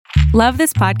Love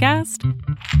this podcast?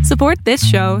 Support this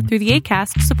show through the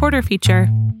Acast supporter feature.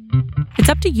 It's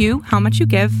up to you how much you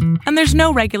give, and there's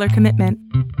no regular commitment.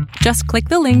 Just click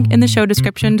the link in the show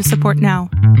description to support now.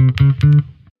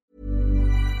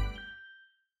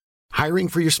 Hiring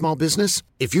for your small business?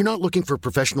 If you're not looking for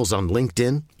professionals on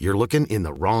LinkedIn, you're looking in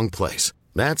the wrong place.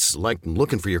 That's like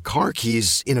looking for your car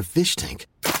keys in a fish tank.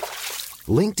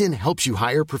 LinkedIn helps you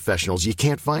hire professionals you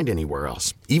can't find anywhere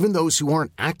else, even those who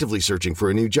aren't actively searching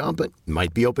for a new job but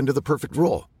might be open to the perfect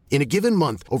role. In a given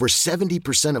month, over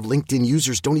 70% of LinkedIn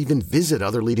users don't even visit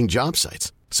other leading job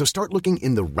sites. So start looking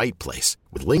in the right place.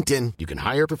 With LinkedIn, you can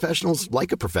hire professionals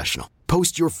like a professional.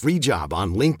 Post your free job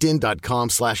on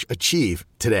linkedin.com/achieve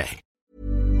today.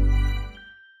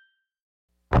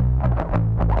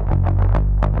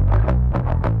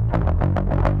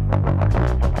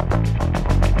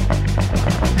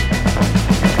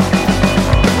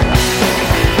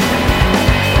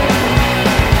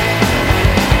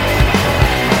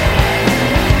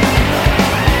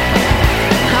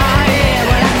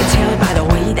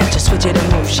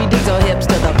 She digs her hips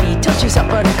to the beat till she's up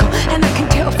vertical, and I can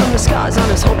tell from the scars on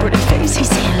his whole pretty face. He's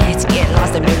saying, let's get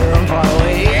lost and maybe run far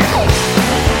away. Oh,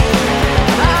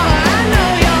 I know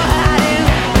you're hiding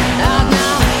out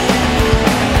now,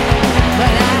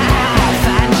 but I'll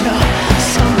find you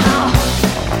somehow.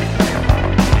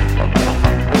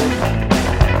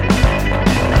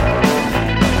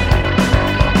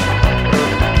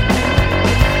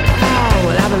 Oh,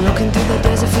 well, I've been looking through the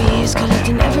desert for years,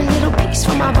 collecting every little piece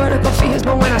from my vertical fears,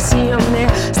 but when I see them there,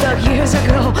 stuck years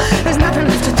ago, there's nothing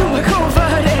left to do but go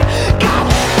over there. Go!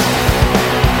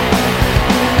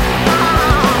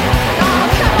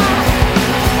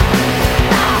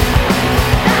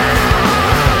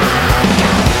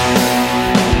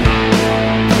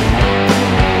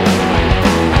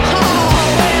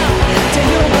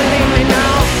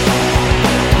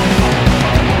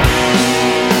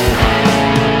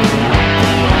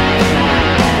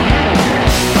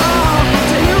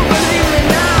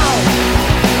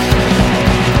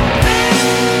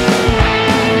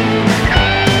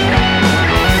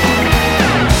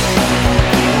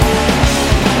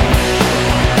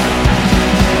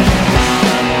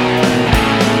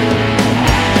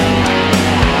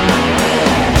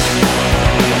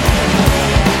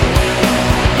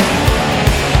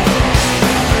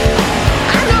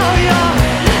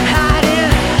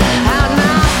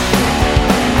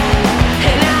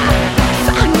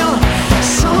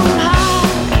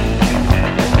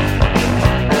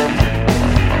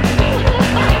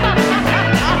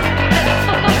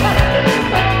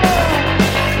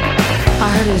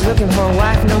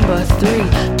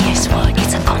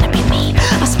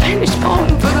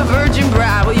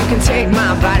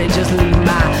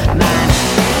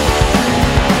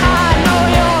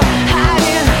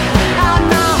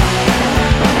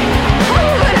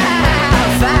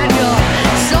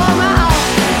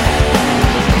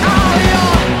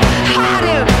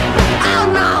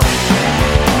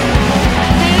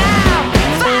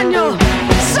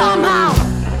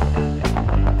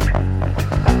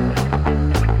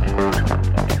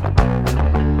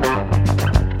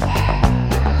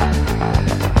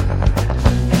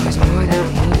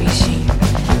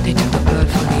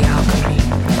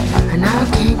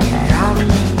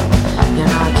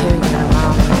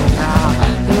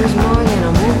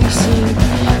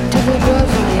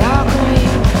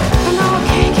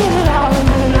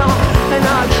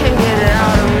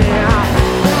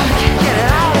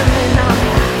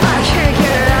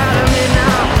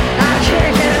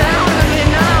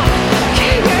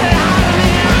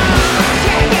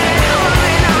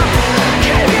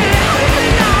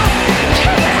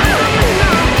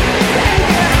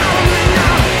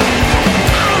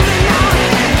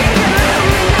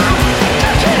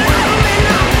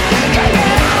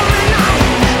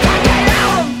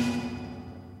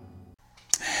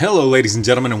 Hello, ladies and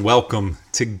gentlemen, and welcome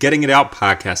to Getting It Out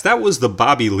podcast. That was the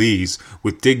Bobby Lees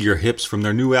with Dig Your Hips from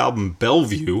their new album,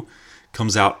 Bellevue.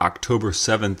 Comes out October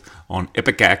 7th on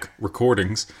Ipecac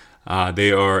Recordings.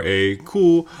 They are a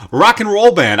cool rock and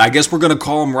roll band. I guess we're going to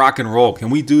call them rock and roll. Can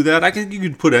we do that? You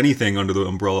could put anything under the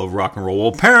umbrella of rock and roll. Well,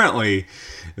 apparently,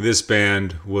 this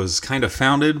band was kind of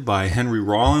founded by Henry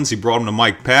Rollins. He brought him to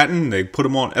Mike Patton. They put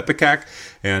him on Ipecac.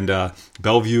 And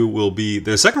Bellevue will be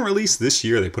their second release this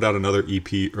year. They put out another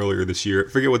EP earlier this year.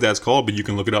 I forget what that's called, but you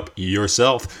can look it up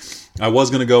yourself. I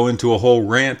was going to go into a whole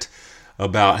rant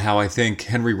about how I think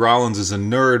Henry Rollins is a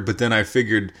nerd, but then I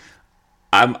figured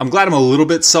I'm glad I'm a little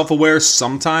bit self-aware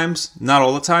sometimes, not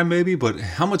all the time maybe, but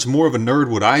how much more of a nerd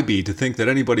would I be to think that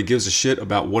anybody gives a shit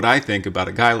about what I think about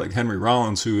a guy like Henry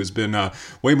Rollins, who has been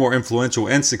way more influential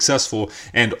and successful,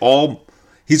 and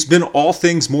He's been all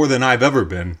things more than I've ever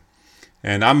been.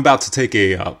 And I'm about to take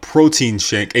a protein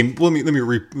shake. Let me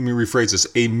rephrase this.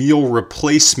 A meal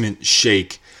replacement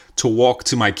shake to walk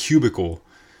to my cubicle.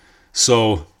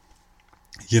 So,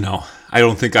 I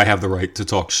don't think I have the right to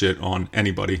talk shit on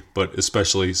anybody, but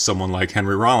especially someone like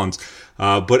Henry Rollins.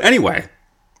 But anyway,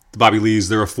 the Bobby Lees,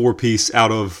 they're a 4-piece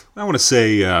out of, I want to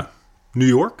say, New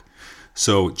York.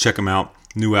 So check them out.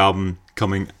 New album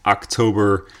coming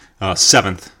October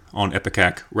 7th on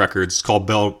Epicac Records. It's called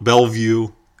Bellevue.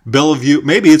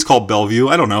 Maybe it's called Bellevue.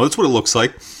 I don't know. That's what it looks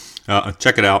like.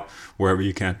 Check it out wherever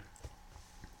you can.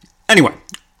 Anyway,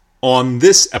 on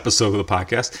this episode of the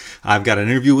podcast, I've got an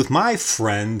interview with my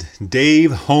friend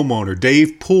Dave Homeowner,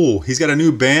 Dave Poole. He's got a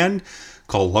new band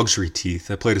called Luxury Teeth.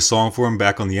 I played a song for him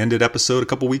back on the Ended episode a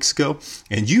couple weeks ago,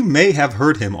 and you may have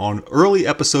heard him on early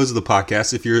episodes of the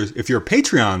podcast. If you're a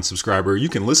Patreon subscriber, you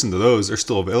can listen to those. They're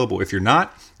still available. If you're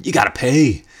not, you got to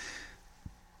pay.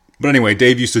 But anyway,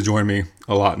 Dave used to join me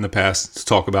a lot in the past to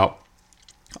talk about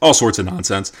all sorts of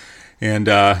nonsense. And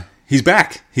he's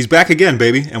back. He's back again,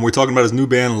 baby. And we're talking about his new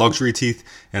band, Luxury Teeth.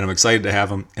 And I'm excited to have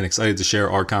him and excited to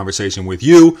share our conversation with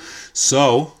you.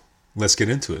 So let's get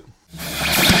into it.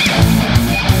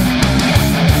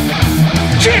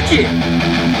 Kick it!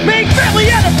 Make family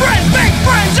out of friends, make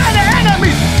friends out of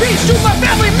enemies. Peace to my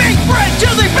family, make friends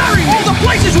till they bury me. All the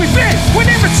places we've been, we're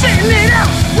never sitting it out.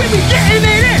 We be getting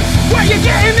it in, where you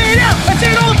getting it out? I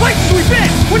said all the places we've been,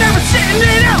 we're never sitting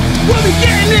it out. We'll be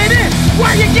getting it in,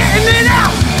 where you getting it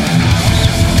out?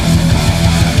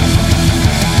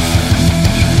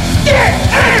 Get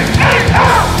it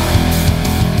out!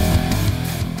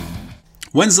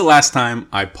 When's the last time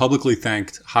I publicly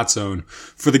thanked Hot Zone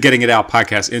for the Getting It Out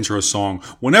podcast intro song?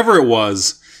 Whenever it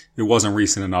wasn't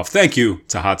recent enough. Thank you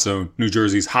to Hot Zone, New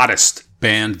Jersey's hottest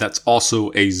band that's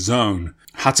also a zone.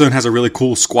 Hot Zone has a really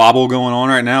cool squabble going on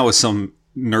right now with some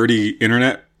nerdy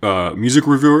internet music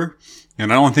reviewer.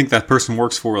 And I don't think that person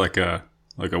works for like a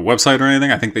website or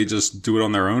anything. I think they just do it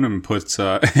on their own and put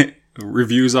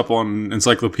reviews up on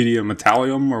Encyclopedia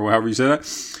Metallium or however you say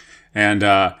that.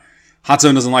 And Hot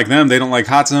Zone doesn't like them. They don't like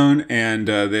Hot Zone, and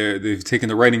they've taken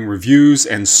to writing reviews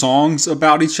and songs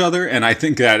about each other, and I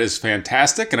think that is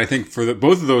fantastic. And I think for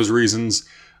both of those reasons,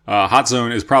 Hot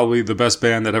Zone is probably the best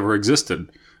band that ever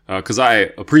existed, because I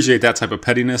appreciate that type of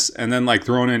pettiness. And then like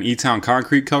throwing in E-Town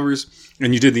Concrete covers,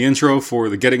 and you did the intro for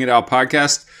the Getting It Out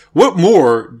podcast. What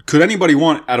more could anybody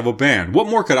want out of a band? What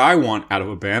more could I want out of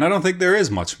a band? I don't think there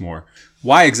is much more.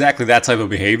 Why exactly that type of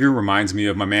behavior reminds me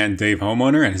of my man Dave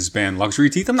Homeowner and his band Luxury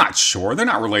Teeth, I'm not sure. They're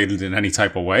not related in any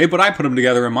type of way, but I put them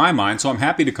together in my mind, so I'm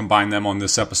happy to combine them on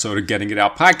this episode of Getting It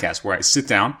Out podcast, where I sit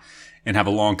down and have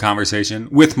a long conversation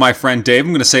with my friend Dave. I'm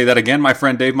going to say that again, my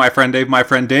friend Dave, my friend Dave, my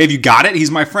friend Dave. You got it?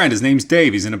 He's my friend. His name's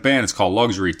Dave. He's in a band. It's called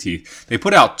Luxury Teeth. They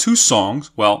put out 2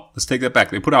 songs. Well, let's take that back.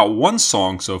 They put out 1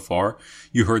 song so far.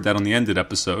 You heard that on the Ended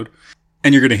episode.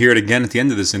 And you're going to hear it again at the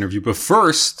end of this interview. But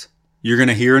first, you're going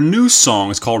to hear a new song.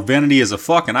 It's called Vanity is a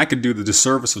Fuck, and I could do the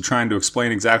disservice of trying to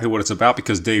explain exactly what it's about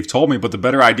because Dave told me, but the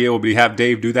better idea would be to have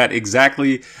Dave do that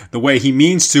exactly the way he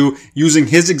means to, using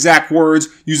his exact words,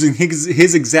 using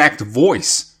his exact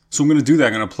voice. So I'm going to do that.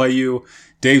 I'm going to play you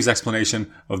Dave's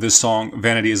explanation of this song,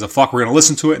 Vanity is a Fuck. We're going to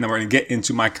listen to it, and then we're going to get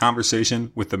into my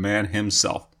conversation with the man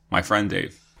himself, my friend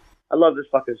Dave. I love this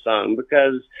fucking song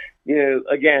because,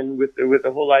 again, with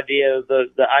the whole idea,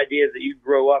 the idea that you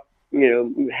grow up,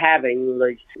 having,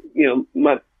 like,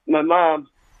 my mom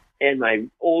and my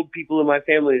old people in my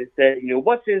family that said,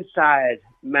 what's inside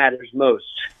matters most.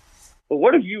 But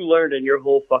what have you learned in your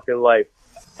whole fucking life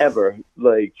ever?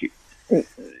 Like, is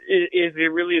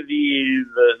it really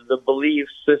the belief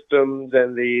systems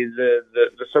and the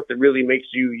stuff that really makes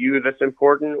you that's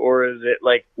important? Or is it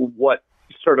like what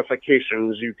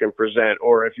certifications you can present,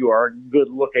 or if you are good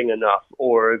looking enough,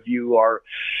 or if you are,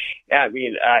 I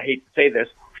hate to say this,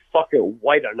 fucking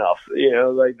white enough,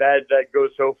 like that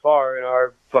goes so far in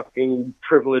our fucking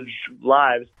privileged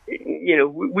lives.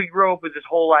 We grow up with this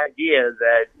whole idea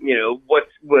that,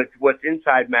 what's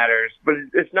inside matters, but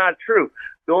it's not true.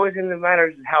 The only thing that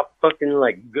matters is how fucking,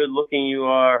 like, good looking you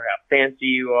are, how fancy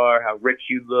you are, how rich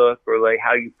you look, or, like,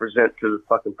 how you present to the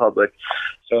fucking public.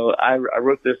 So I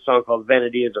wrote this song called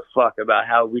Vanity is a Fuck about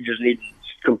how we just need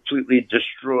to completely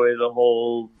destroy the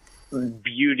whole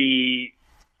beauty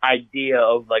idea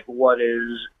of, like, what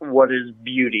is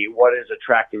beauty, what is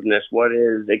attractiveness, what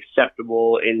is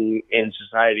acceptable in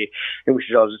society, and we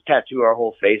should all just tattoo our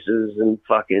whole faces and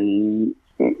fucking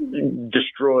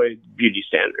destroy beauty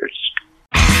standards.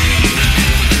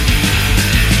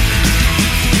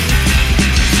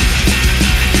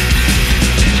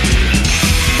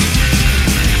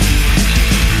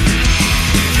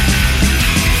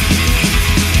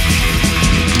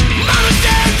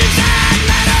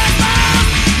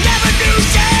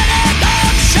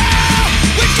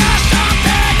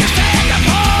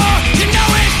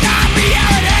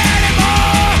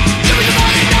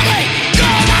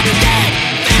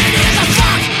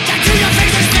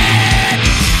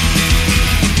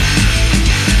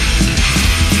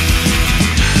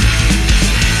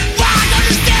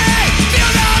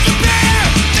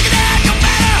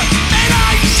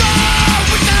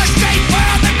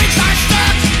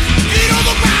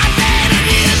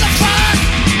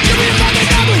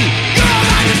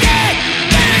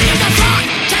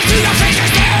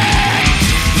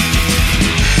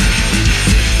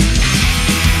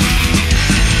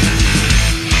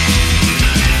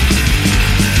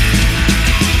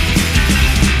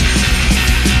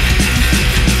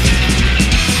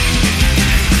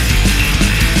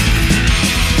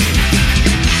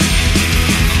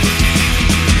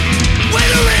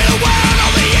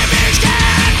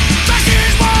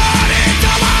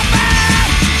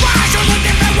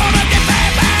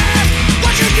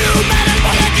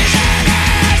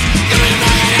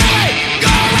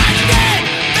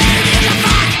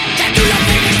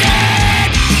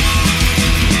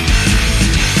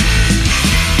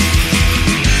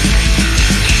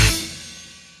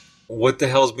 what the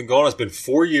hell's been going on? It's been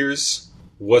 4 years.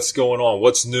 What's going on?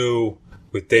 What's new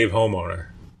with Dave Homeowner?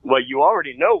 Well, you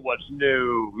already know what's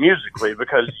new musically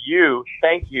because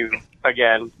thank you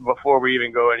again, before we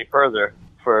even go any further,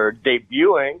 for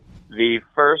debuting the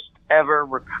first ever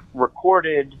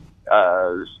recorded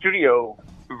studio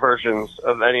versions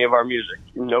of any of our music.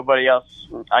 Nobody else.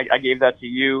 I gave that to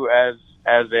you as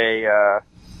a.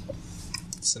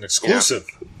 It's an exclusive.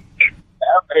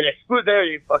 An exclusive. There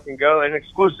you fucking go. An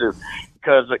exclusive.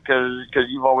 Because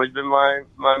you've always been my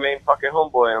main fucking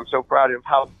homeboy. I'm so proud of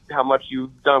how much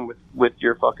you've done with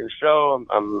your fucking show.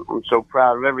 I'm so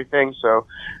proud of everything. So,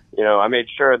 I made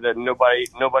sure that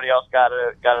nobody else got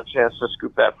a chance to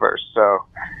scoop that first. So,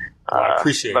 I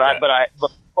appreciate that.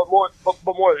 But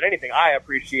more than anything, I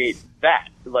appreciate that.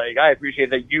 Like, I appreciate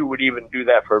that you would even do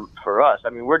that for us. I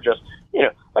mean, we're just,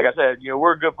 like I said,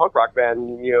 we're a good punk rock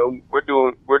band. We're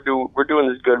doing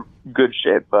this good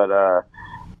shit.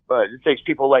 But it takes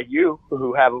people like you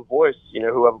who have a voice,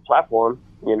 who have a platform,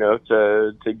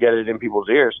 to get it in people's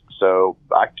ears. So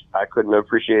I couldn't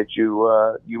appreciate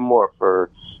you more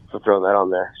for throwing that on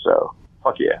there. So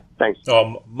fuck yeah, thanks.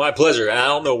 My pleasure. And I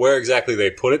don't know where exactly they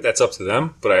put it. That's up to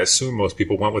them. But I assume most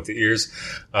people went with the ears.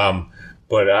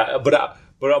 But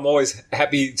I'm always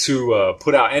happy to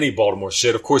put out any Baltimore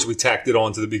shit. Of course, we tacked it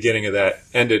on to the beginning of that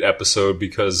Ended episode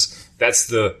because that's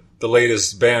the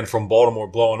latest band from Baltimore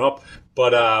blowing up.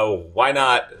 But why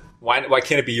not? Why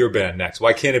can't it be your band next?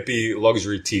 Why can't it be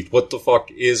Luxury Teeth? What the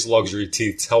fuck is Luxury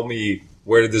Teeth? Tell me,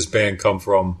 where did this band come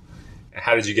from?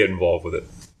 How did you get involved with it?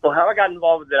 Well, how I got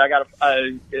involved with it,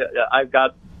 I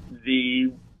got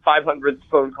the 500th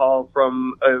phone call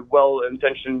from a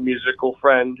well-intentioned musical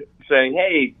friend saying,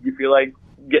 "Hey, you feel like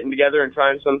getting together and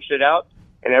trying some shit out?"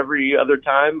 And every other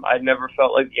time, I never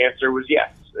felt like the answer was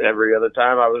yes. Every other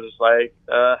time, I was just like,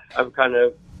 I'm kind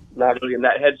of not really in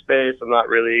that headspace. I'm not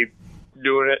really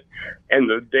doing it. And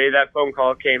the day that phone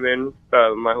call came in,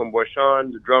 my homeboy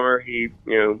Sean, the drummer, I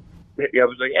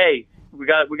was like, "Hey, we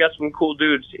got some cool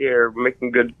dudes here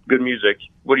making good music.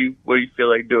 What do you feel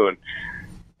like doing?"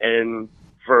 And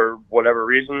for whatever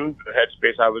reason, the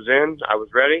headspace I was in, I was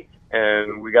ready,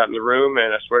 and we got in the room,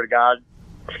 and I swear to God,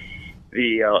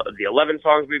 the 11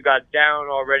 songs we've got down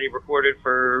already recorded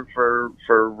for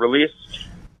release,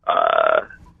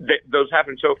 those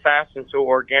happened so fast and so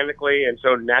organically and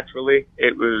so naturally.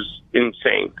 It was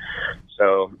insane.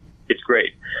 So it's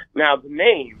great. Now the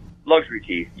name Luxury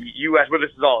Teeth. You asked what this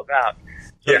is all about.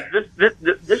 So yeah.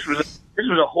 This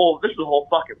was a whole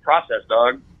fucking process,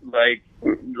 dog. Like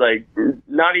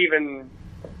not even.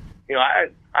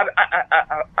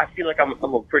 I feel like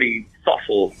I'm a pretty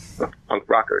thoughtful punk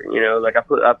rocker. Like I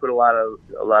put a lot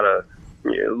of. A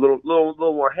little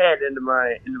more head into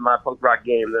my punk rock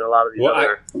game than a lot of these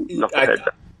other knuckleheads.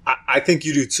 I think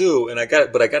you do too, and I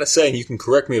got to say, and you can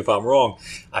correct me if I'm wrong.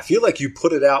 I feel like you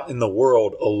put it out in the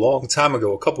world a long time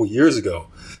ago, a couple years ago,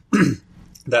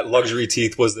 that Luxury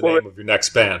Teeth was the name of your next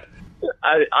band.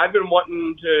 I've been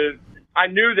wanting to. I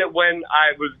knew that when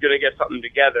I was going to get something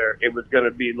together, it was going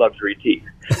to be Luxury Teeth.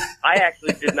 I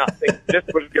actually did not think this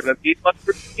was going to be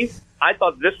Luxury Teeth. I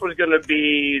thought this was going to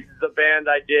be the band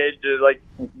I did to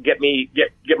get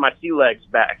my sea legs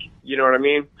back. You know what I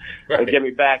mean? Right. And get me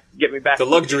back. The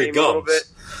Luxury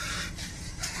Gums.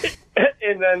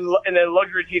 And then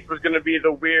Luxury Teeth was going to be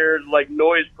the weird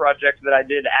noise project that I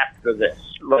did after this.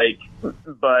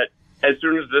 But as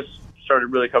soon as this started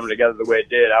really coming together the way it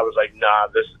did, I was like, nah,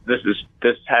 this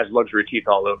has Luxury Teeth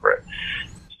all over it.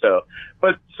 So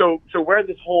where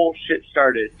this whole shit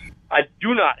started, I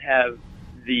do not have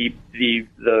the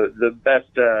best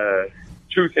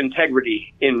truth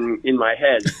integrity in my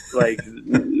head.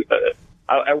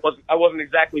 I wasn't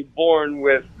exactly born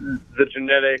with the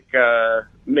genetic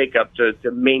makeup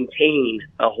to maintain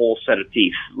a whole set of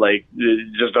teeth. It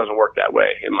just doesn't work that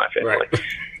way in my family.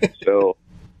 Right. So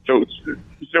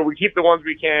we keep the ones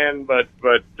we can, but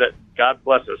that, God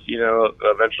bless us.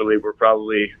 Eventually we're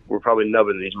probably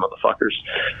nubbing these motherfuckers.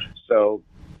 So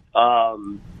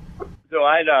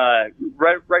I'd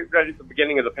right at the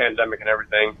beginning of the pandemic and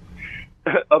everything,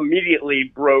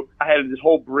 immediately broke. I had this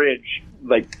whole bridge,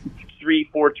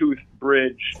 3-4 tooth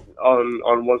bridge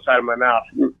on one side of my mouth,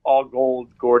 all gold,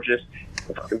 gorgeous,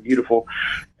 fucking beautiful,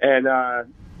 and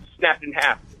snapped in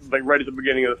half. Right at the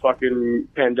beginning of the fucking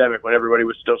pandemic, when everybody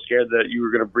was still scared that you were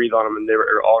going to breathe on them and they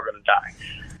were all going to die.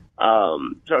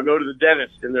 So I go to the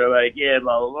dentist and they're like, yeah,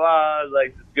 blah, blah, blah.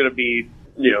 It's going to be,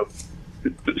 a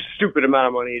stupid amount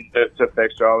of money to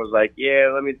fix. So I was like,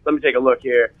 yeah, let me take a look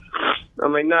here.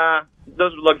 I'm like, nah,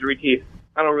 those are Luxury Teeth.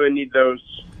 I don't really need those.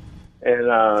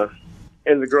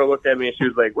 And the girl looked at me and she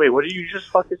was like, wait, what did you just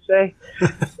fucking say?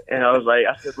 And I was like,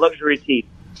 I said, luxury teeth.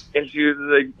 And she was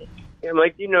like, I'm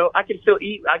like, I can still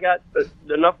eat. I got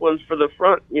enough ones for the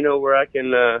front, where I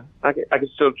can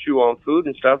still chew on food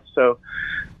and stuff. So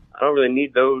I don't really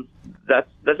need those. That's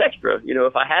extra.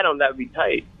 If I had them, that would be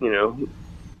tight,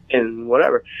 and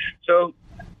whatever. So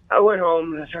I went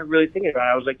home and I started really thinking about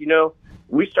it. I was like,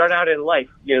 we start out in life,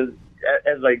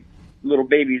 as like little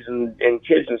babies and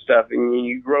kids and stuff, and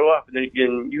you grow up, and then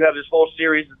you have this whole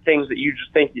series of things that you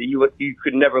just think that you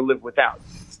could never live without.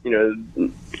 I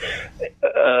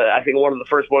think one of the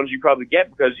first ones you probably get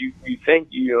because you think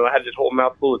have this whole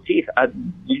mouthful of teeth.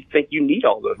 You think you need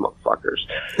all those motherfuckers.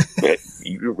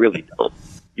 You really don't.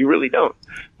 You really don't.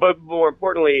 But more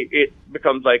importantly, it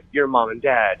becomes like your mom and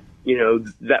dad.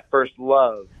 That first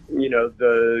love.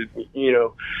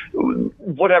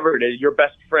 Whatever it is, your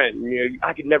best friend.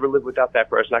 I could never live without that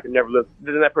person. I could never live.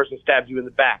 Then that person stabs you in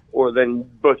the back, or then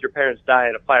both your parents die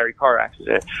in a fiery car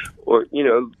accident, or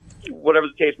whatever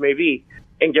the case may be.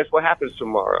 And guess what happens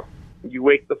tomorrow? You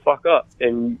wake the fuck up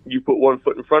and you put one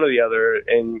foot in front of the other,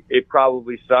 and it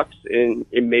probably sucks, and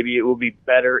maybe it will be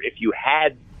better if you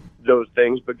had those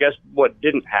things. But guess what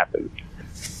didn't happen?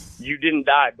 You didn't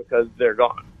die because they're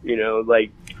gone.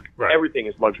 Right. Everything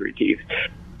is luxury teeth.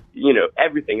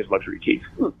 Everything is luxury teeth.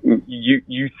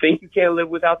 You think you can't live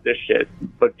without this shit,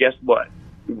 but guess what?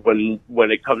 When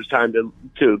it comes time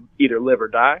to either live or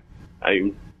die,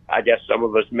 I guess some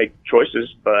of us make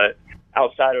choices, but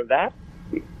outside of that,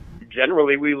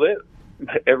 generally we live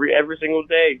every single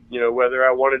day. Whether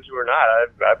I wanted to or not,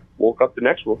 I woke up the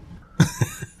next one.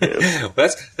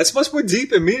 That's much more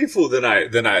deep and meaningful than I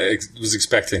was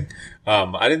expecting.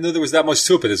 I didn't know there was that much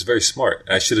to it, but it's very smart.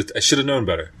 I should have known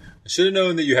better. I should have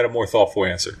known that you had a more thoughtful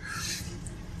answer.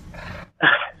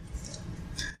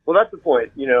 Well, that's the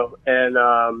point, and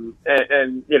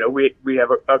we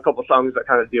have a couple songs that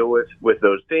kind of deal with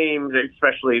those themes,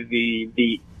 especially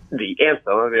the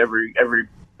anthem. I mean, every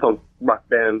punk rock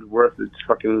band worth its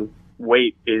fucking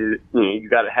weight is you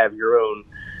got to have your own.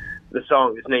 The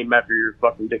song is named after your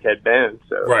fucking dickhead band,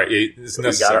 so right, it's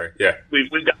necessary. We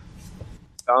got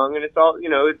a song, and it's all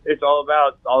it's all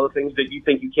about all the things that you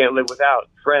think you can't live without: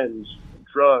 friends,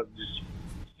 drugs,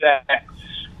 sex,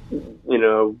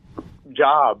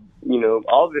 job,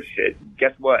 all this shit.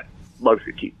 Guess what?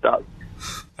 Luxury teeth does.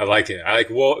 I like it.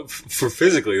 For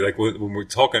physically, like when we're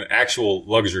talking actual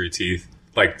luxury teeth,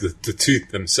 like the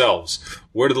teeth themselves,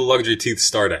 where do the luxury teeth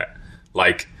start at?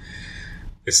 Like,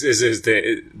 what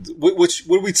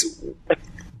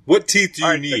teeth do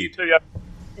you need? So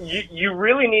you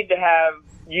really need to have,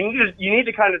 you need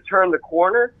to kind of turn the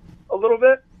corner a little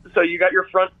bit. So you got your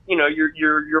front,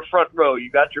 your front row. You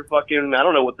got your fucking, I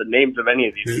don't know what the names of any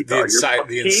of these teeth are.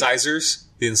 The incisors?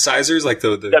 The incisors, like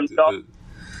the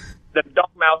dog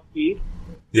mouth teeth.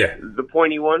 Yeah. The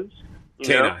pointy ones.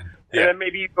 Canine. Yeah. And then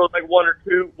maybe you go like one or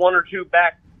two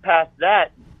back past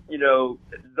that.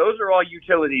 Those are all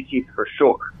utility teeth for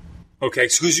sure. Okay,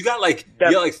 because you got like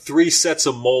 3 sets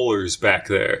of molars back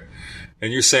there,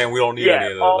 and you're saying we don't need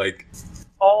any of those.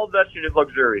 All that shit is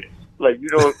luxurious. Like you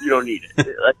don't need it.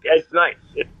 Like, it's nice.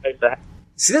 It's nice to have.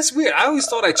 See, that's weird. I always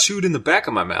thought I chewed in the back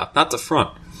of my mouth, not the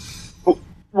front.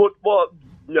 Well,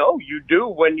 no, you do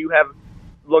when you have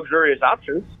luxurious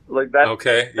options like that.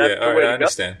 Okay, yeah, all right, I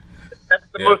understand. That's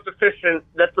the most efficient.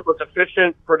 That's the most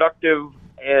efficient, productive,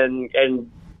 and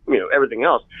everything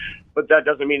else. But that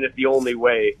doesn't mean it's the only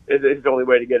way. It's the only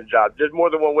way to get a job. There's more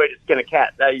than one way to skin a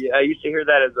cat. I used to hear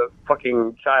that as a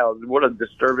fucking child. What a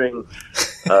disturbing,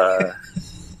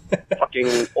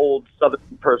 fucking old Southern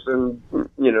person,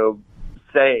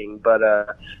 saying. But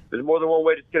there's more than one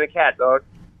way to skin a cat, dog.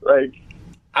 Like,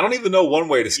 I don't even know one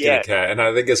way to skin a cat, and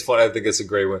I think it's fun. I think it's a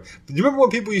great one. Do you remember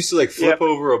when people used to like flip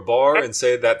over a bar and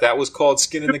say that was called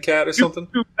skinning the cat or something?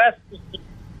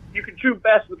 You can chew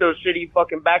best with those shitty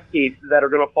fucking back teeth that are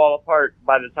going to fall apart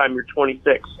by the time you're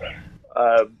 26.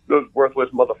 Those worthless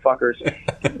motherfuckers.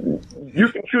 You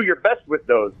can chew your best with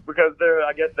those because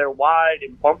they're wide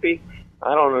and bumpy.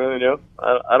 I don't really know.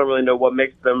 I don't really know what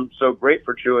makes them so great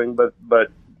for chewing, but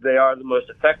they are the most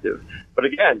effective. But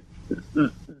again,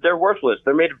 they're worthless.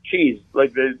 They're made of cheese.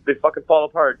 Like they fucking fall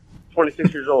apart.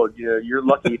 26 years old. You're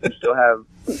lucky if you still have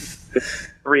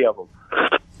 3 of them.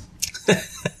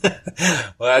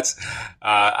 Well, that's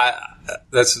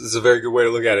a very good way to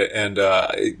look at it, and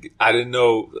I didn't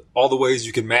know all the ways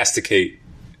you can masticate.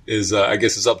 I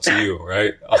guess it's up to you,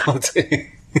 right?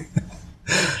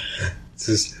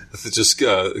 It's just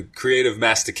creative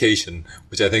mastication,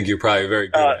 which I think you're probably very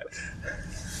good at.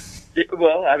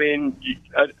 Well, I mean,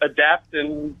 adapt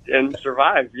and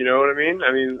survive. You know what I mean?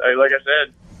 I mean, like I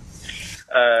said,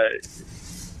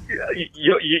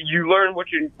 you learn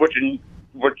what you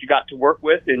what you got to work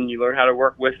with, and you learn how to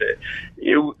work with it.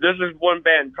 This is one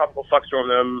band, Tropical Fuckstorm,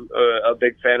 that I'm a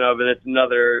big fan of, and it's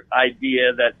another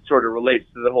idea that sort of relates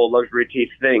to the whole Luxury Teeth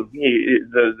thing.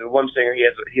 The one singer, he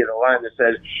has a line that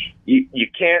says, "You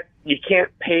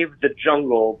can't pave the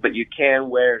jungle, but you can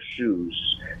wear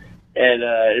shoes." And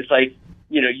it's like,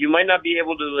 you might not be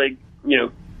able to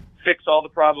fix all the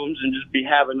problems and just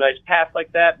have a nice path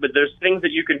like that, but there's things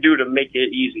that you can do to make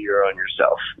it easier on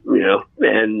yourself,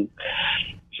 and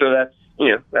so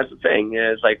that's the thing.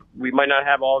 It's like, we might not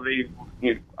have all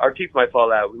our teeth might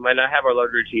fall out, we might not have our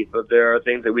luxury teeth, but there are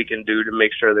things that we can do to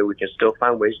make sure that we can still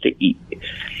find ways to eat.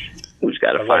 We just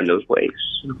got to find those ways,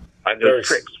 find those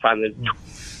tricks, find the.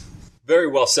 Very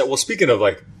well said. Well, speaking of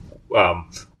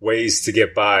ways to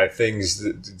get by,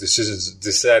 decisions,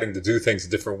 deciding to do things a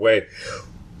different way.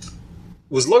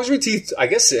 Was Luxury Teeth, I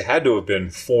guess it had to have been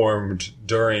formed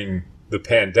during the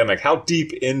pandemic. How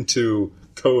deep into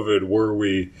COVID were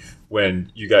we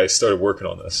when you guys started working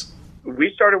on this?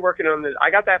 We started working on this.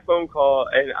 I got that phone call,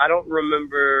 and I don't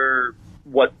remember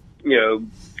what,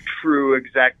 true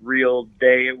exact real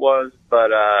day it was,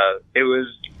 but it was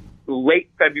late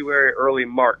February, early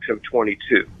March of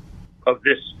 22 of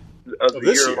the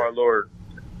year of our Lord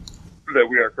that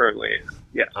we are currently in.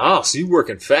 Yeah. Oh, so you're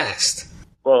working fast.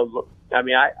 Well, I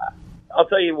mean, I'll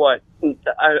tell you what,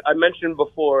 I mentioned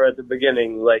before at the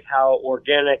beginning, like how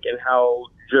organic and how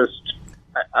just,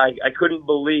 I couldn't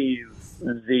believe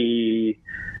the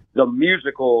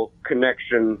musical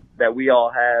connection that we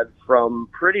all had from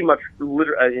pretty much, I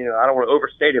don't want to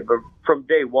overstate it, but from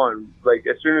day one, like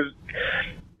as soon as,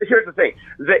 here's the thing,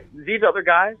 these other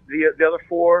guys, the other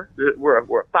four, we're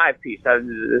a five-piece.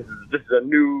 This is a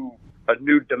new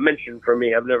dimension for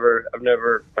me. I've never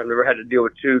had to deal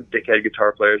with two dickhead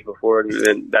guitar players before,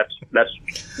 and that's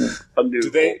a new. Do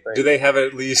they have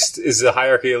at least? Is the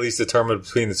hierarchy at least determined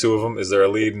between the two of them? Is there a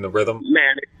lead in the rhythm?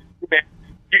 Man,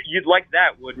 you'd like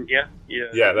that, wouldn't you?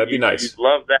 Yeah, that'd be nice. You'd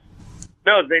love that.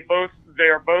 No, they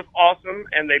are both awesome,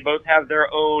 and they both have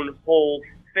their own whole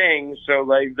thing. So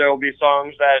like, there'll be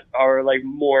songs that are like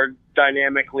more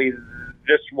dynamically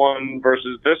this one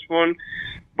versus this one.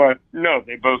 But no,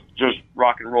 they both just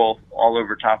rock and roll all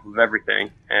over top of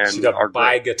everything, and so you got are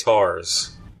great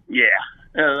guitars. Yeah,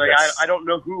 yes. I don't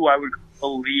know who I would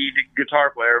call a lead guitar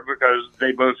player because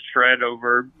they both shred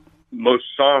over most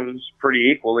songs pretty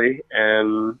equally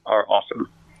and are awesome.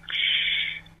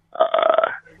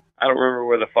 I don't remember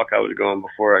where the fuck I was going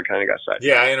before I kind of got sidetracked.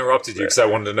 Yeah, I interrupted you because I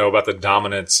wanted to know about the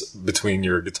dominance between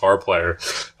your guitar player.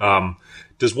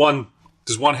 Does one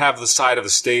have the side of the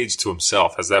stage to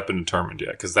himself? Has that been determined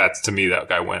yet? Because that's, to me, that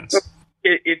guy wins.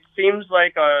 It seems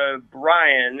like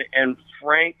Brian and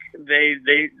Frank, they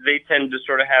tend to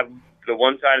sort of have the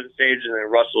one side of the stage, and then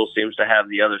Russell seems to have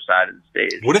the other side of the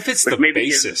stage. What if it's the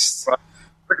bassist?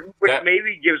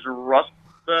 Maybe gives Russell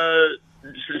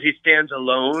since he stands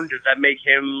alone, does that make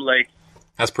him like...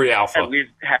 That's pretty alpha. At least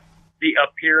have the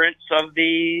appearance of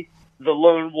the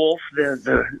lone wolf,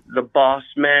 the boss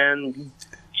man...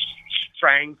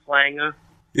 Flanger.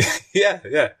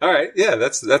 Yeah. All right. Yeah,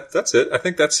 that's it. I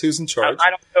think that's who's in charge.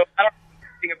 I don't know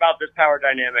anything about this power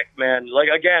dynamic, man. Like,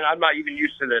 again, I'm not even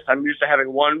used to this. I'm used to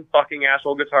having one fucking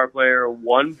asshole guitar player,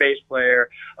 one bass player,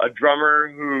 a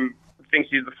drummer who thinks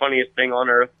he's the funniest thing on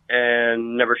earth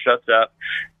and never shuts up.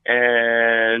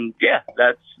 And yeah,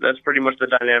 that's pretty much the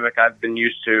dynamic I've been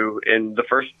used to in the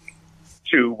first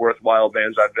two worthwhile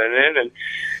bands I've been in, and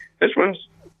this one's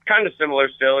kind of similar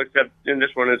still, except in this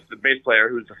one it's the bass player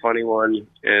who's the funny one,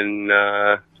 and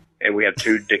we have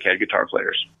two dickhead guitar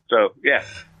players. So yeah,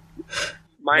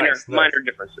 minor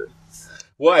differences.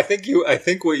 Well, I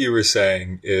think what you were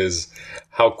saying is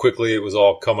how quickly it was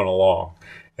all coming along,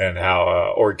 and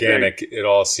how organic it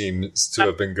all seems to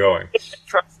have been going.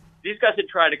 These guys had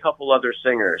tried a couple other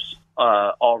singers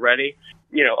already.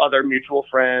 Other mutual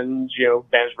friends,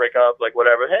 bands break up, like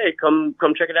whatever. Hey, come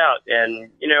check it out. And,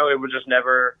 it was just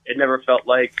it never felt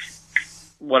like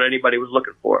what anybody was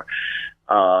looking for.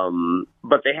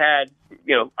 But they had,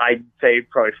 I'd say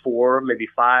probably 4, maybe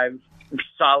 5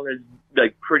 solid,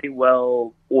 like pretty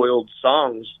well oiled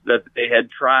songs that they had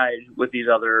tried with these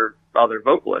other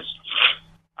vocalists.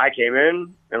 I came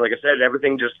in, and like I said,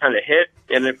 everything just kind of hit.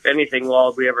 And if anything,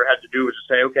 all we ever had to do was just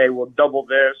say, okay, we'll double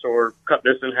this or cut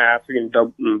this in half, we can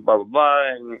double, blah, blah,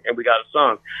 blah, and we got a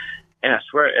song. And I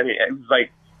swear, it was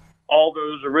like all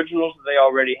those originals that they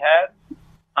already had,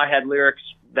 I had lyrics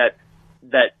that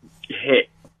hit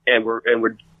and were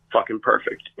fucking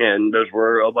perfect. And those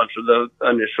were a bunch of the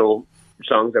initial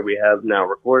songs that we have now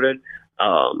recorded,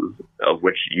 of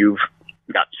which you've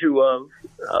got 2 of.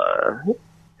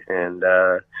 And,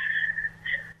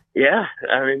 yeah,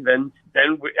 then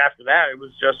then after that, it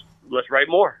was just, let's write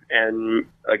more. And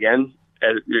again,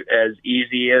 as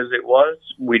easy as it was,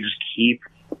 we just keep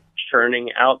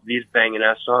churning out these banging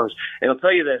ass songs. And I'll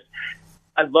tell you this,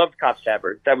 I loved Cop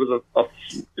Stabber. That was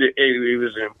it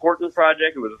was an important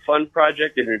project. It was a fun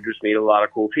project. It introduced me to a lot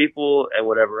of cool people and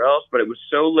whatever else, but it was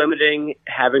so limiting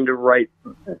having to write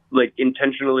like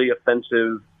intentionally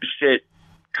offensive shit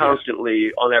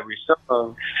constantly on every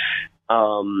song.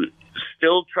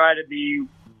 Still try to be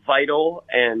vital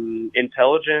and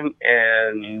intelligent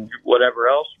and whatever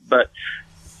else, but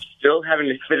still having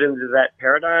to fit into that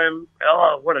paradigm.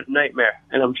 Oh, what a nightmare.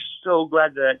 And I'm so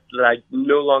glad that I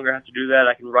no longer have to do that.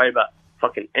 I can write about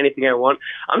fucking anything I want.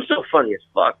 I'm still funny as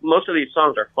fuck. Most of these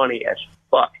songs are funny as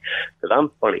fuck because I'm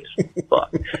funny as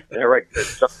fuck. And I write good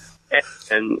stuff.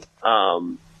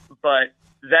 But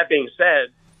that being said,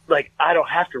 like, I don't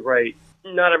have to write.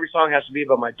 Not every song has to be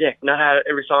about my dick. Not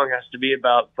every song has to be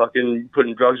about fucking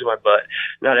putting drugs in my butt.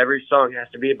 Not every song has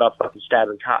to be about fucking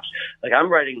stabbing cops. Like,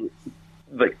 I'm writing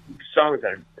like songs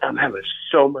that I'm having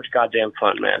so much goddamn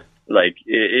fun, man. Like,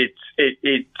 it's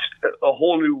a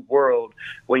whole new world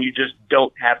when you just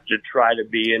don't have to try to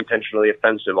be intentionally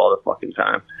offensive all the fucking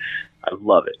time. I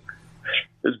love it.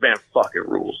 This band fucking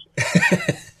rules.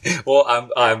 Well,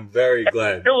 I'm very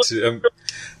glad to. I'm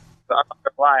not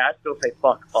gonna lie, I still say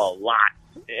fuck a lot,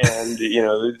 and you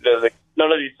know,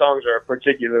 none of these songs are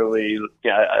particularly.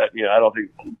 I don't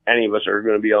think any of us are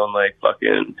going to be on like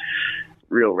fucking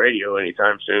real radio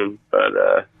anytime soon, but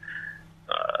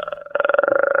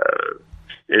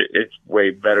it's way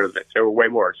better they're way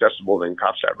more accessible than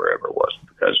Cop Stabber ever was,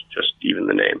 because just even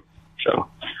the name. So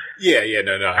yeah,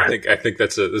 no. I think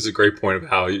that's a great point of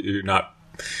how you're not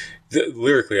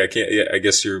lyrically. I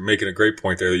guess you're making a great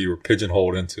point there that you were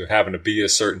pigeonholed into having to be a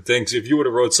certain thing. So if you would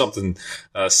have wrote something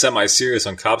semi-serious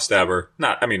on Cop Stabber,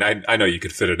 I know you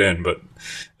could fit it in, but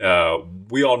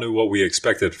we all knew what we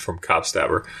expected from Cop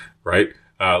Stabber, right?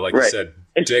 Like you said,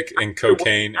 dick and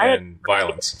cocaine and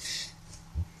violence.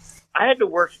 I had to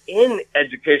work in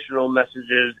educational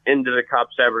messages into the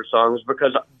Cop Stabber songs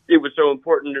because it was so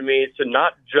important to me to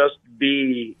not just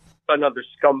be another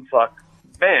scumfuck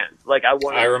band. Like, I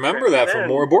remember that from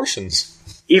More Abortions.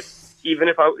 Even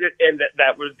if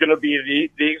that was going to be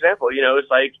the example, you know, it's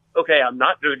like, okay, I'm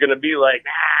not just going to be like,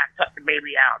 cut the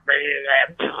baby out,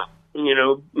 you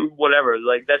know, whatever.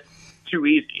 Like, that's too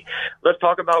easy. Let's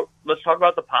talk about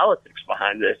the politics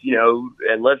behind this, you know,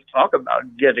 and let's talk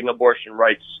about getting abortion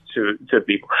rights to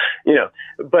people, you know.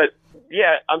 But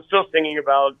yeah, I'm still thinking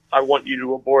about, I want you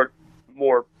to abort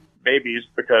more babies,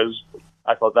 because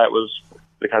I thought that was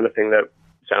the kind of thing that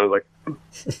sounded like, I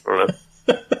don't know,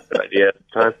 good idea at the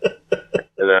time.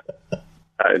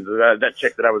 And that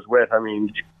chick that I was with, I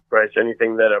mean, Christ,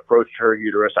 anything that approached her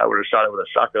uterus, I would have shot it with a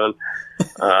shotgun.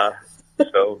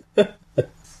 So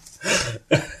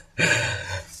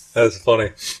that's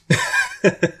funny.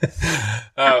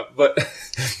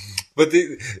 But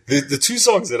the two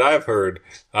songs that I've heard,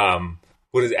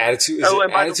 what is Attitude? Is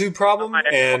it Attitude Problem?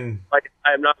 And like,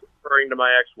 I'm not referring to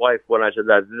my ex-wife when I said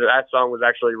that. That song was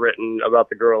actually written about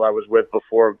the girl I was with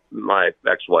before my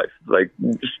ex-wife. Like,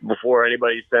 before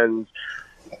anybody sends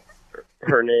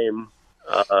her name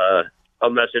a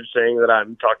message saying that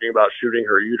I'm talking about shooting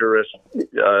her uterus,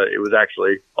 it was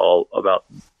actually all about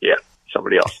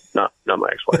somebody else, not my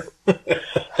ex-wife.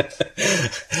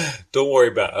 Don't worry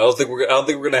about it. I don't think we're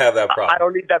gonna have that problem. I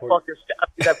don't need that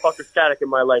fucker static in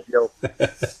my life, yo.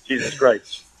 Jesus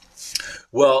Christ.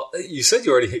 Well, you said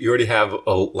you already have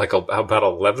about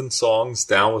 11 songs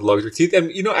down with Luxury Teeth,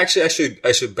 and you know, actually, I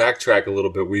should backtrack a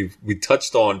little bit. We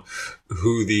touched on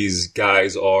who these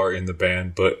guys are in the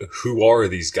band, but who are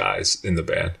these guys in the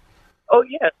band? Oh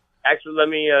yeah, actually, let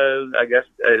me I guess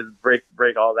break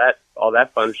all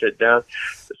that fun shit down.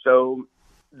 So,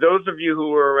 those of you who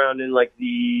were around in like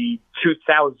the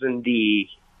 2000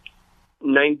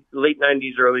 late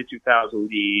 90s, early 2000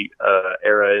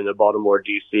 era in the Baltimore,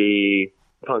 DC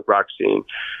punk rock scene,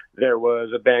 there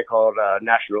was a band called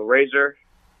National Razor,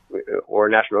 or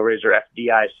National Razor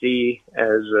FDIC,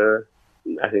 as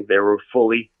I think they were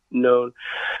fully known.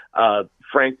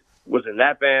 Frank was in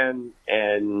that band,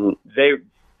 and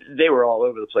they were all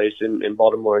over the place in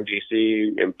Baltimore and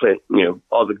DC, and played, you know,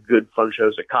 all the good fun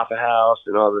shows at Coffee House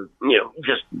and all the, you know,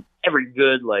 just every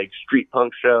good like street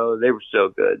punk show. They were so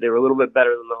good. They were a little bit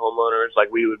better than the Homeowners.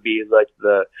 Like, we would be like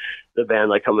the band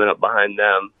like coming up behind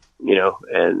them, you know.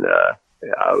 And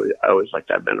I always liked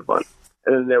that band a bunch.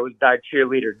 And then there was Die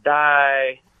Cheerleader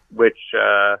Die, which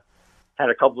had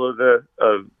a couple of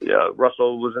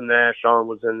Russell was in that, Sean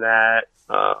was in that,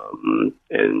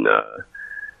 and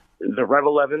the Rev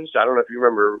 11s. I don't know if you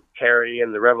remember Carrie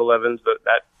and the Rev 11s, but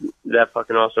that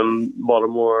fucking awesome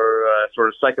Baltimore sort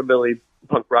of psychobilly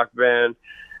punk rock band.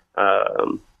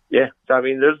 Yeah, so I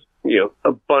mean, there's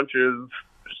a bunch of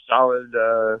solid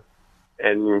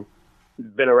and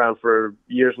been around for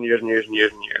years and years and years and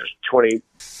years and years. 20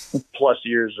 plus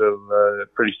years of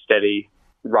pretty steady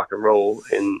rock and roll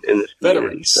in this community.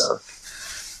 Veterans. So,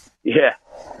 yeah.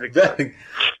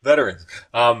 Veterans.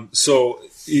 So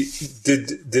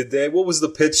did they, what was the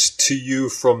pitch to you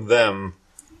from them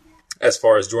as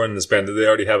far as joining this band? Did they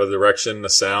already have a direction, a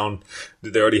sound?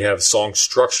 Did they already have songs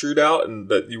structured out and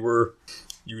that you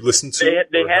listened to?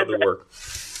 They had the work?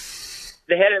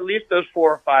 They had at least those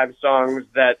 4 or 5 songs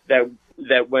that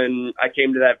when I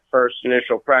came to that first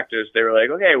initial practice, they were like,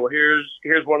 okay, well,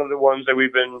 here's one of the ones that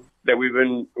we've been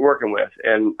working with.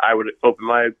 And I would open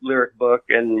my lyric book,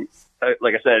 and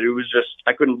like I said, it was just,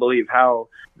 I couldn't believe how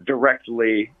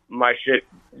directly my shit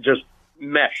just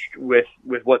meshed with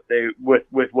what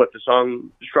the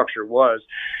song structure was.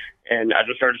 And I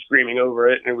just started screaming over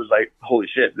it, and it was like, holy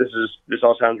shit, this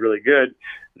all sounds really good.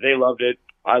 They loved it.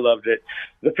 I loved it.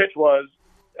 The pitch was,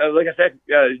 like I said,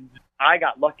 I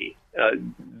got lucky.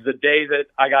 The day that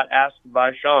I got asked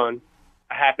by Sean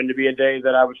happened to be a day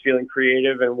that I was feeling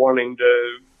creative and wanting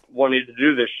to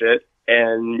do this shit.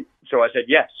 And so I said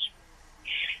yes.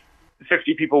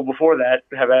 50 people before that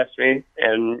have asked me,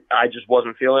 and I just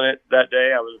wasn't feeling it that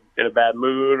day. I was in a bad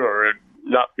mood or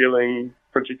not feeling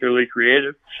particularly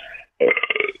creative.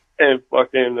 And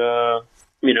fucking, was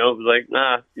like,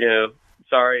 nah,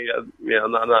 sorry, I'm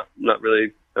not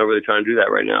really trying to do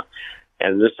that right now.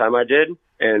 And this time I did,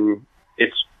 and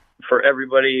it's for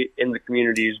everybody in the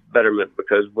community's betterment,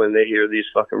 because when they hear these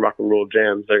fucking rock and roll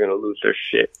jams, they're gonna lose their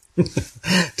shit.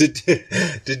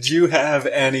 Did you have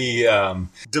any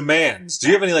demands? Do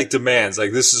you have any demands?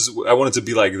 Like, I want it to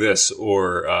be like this,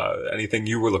 or anything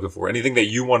you were looking for? Anything that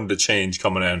you wanted to change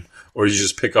coming in, or did you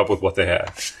just pick up with what they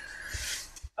had?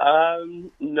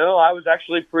 No, I was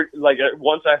actually pretty,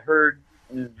 once I heard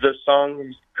the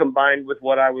songs combined with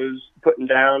what I was putting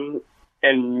down,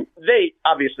 and they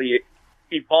obviously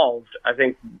evolved. I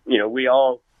think, we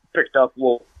all picked up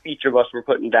what each of us were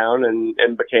putting down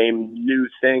and became new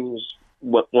things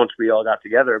once we all got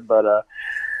together. But,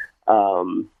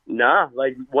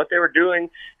 what they were doing,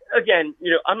 again,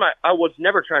 I was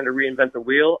never trying to reinvent the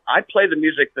wheel. I play the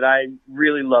music that I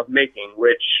really love making,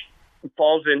 which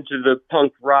falls into the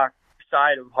punk rock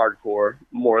side of hardcore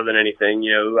more than anything.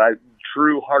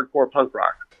 True hardcore punk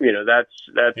rock. That's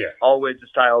always the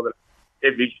style that,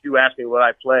 if you ask me what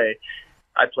I play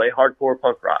hardcore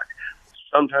punk rock.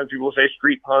 Sometimes people say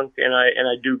street punk, and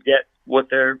I do get what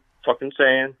they're fucking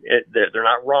saying. They're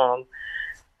not wrong,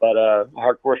 but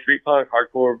hardcore street punk,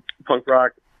 hardcore punk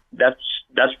rock, that's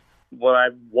what I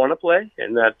want to play,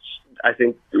 and that's, I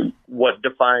think, what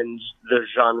defines the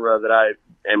genre that I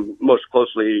am most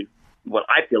closely, what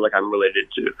I feel like I'm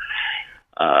related to.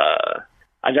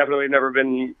 I definitely have never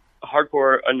been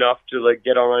hardcore enough to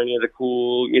get on any of the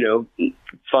cool,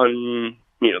 fun,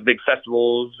 big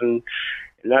festivals and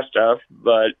that stuff.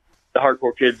 But the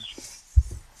hardcore kids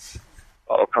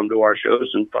all come to our shows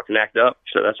and fucking act up.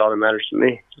 So that's all that matters to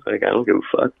me. I don't give a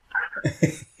fuck.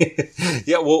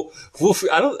 Yeah, well,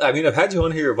 I've had you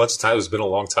on here a bunch of times. It's been a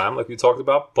long time, like we talked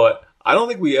about, but I don't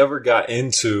think we ever got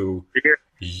into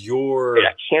your...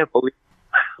 I can't believe...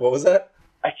 What was that?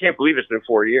 I can't believe it's been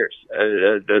 4 years.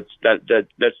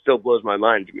 That still blows my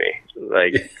mind to me.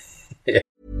 Yeah.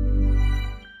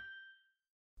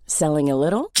 Selling a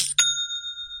little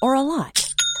or a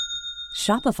lot?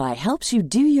 Shopify helps you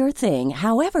do your thing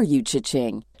however you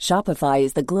cha-ching. Shopify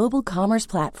is the global commerce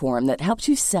platform that helps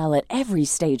you sell at every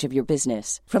stage of your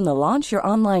business. From the launch your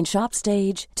online shop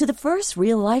stage to the first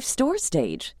real-life store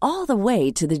stage, all the way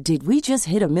to the did we just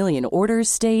hit a million orders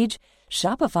stage.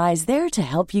 Shopify is there to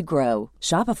help you grow.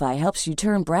 Shopify helps you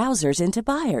turn browsers into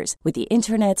buyers with the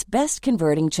internet's best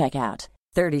converting checkout.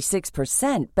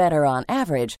 36% better on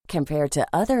average compared to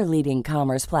other leading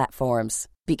commerce platforms.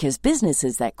 Because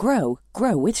businesses that grow,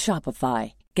 grow with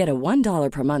Shopify. Get a $1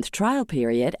 per month trial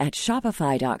period at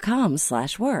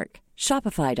shopify.com/work.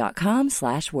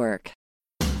 Shopify.com/work.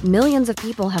 Millions of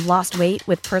people have lost weight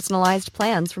with personalized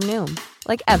plans from Noom.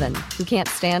 Like Evan, who can't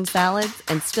stand salads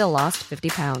and still lost 50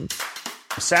 pounds.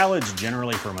 Salads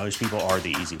generally for most people are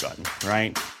the easy button,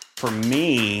 right? For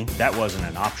me, that wasn't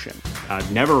an option. I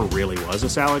never really was a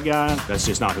salad guy. That's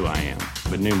just not who I am.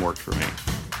 But Noom worked for me.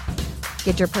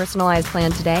 Get your personalized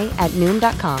plan today at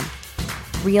Noom.com.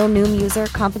 Real Noom user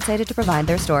compensated to provide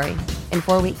their story. In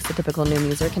 4 weeks, the typical Noom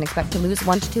user can expect to lose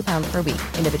 1 to 2 pounds per week.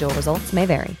 Individual results may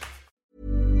vary.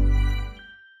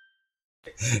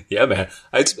 Yeah, man.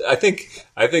 I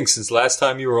think since last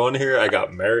time you were on here, I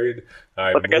got married.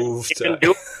 I moved. You can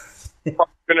do it. What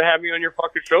are you gonna have me on your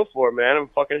fucking show for, man? I'm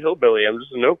fucking hillbilly. I'm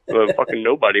just a fucking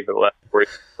nobody for the last 4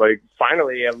 years. Like,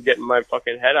 finally, I'm getting my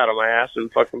fucking head out of my ass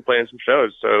and fucking playing some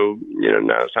shows. So,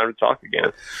 now it's time to talk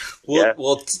again.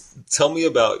 Well, tell me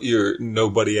about your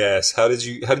nobody ass. How did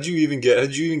you even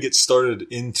get started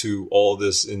into all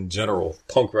this in general?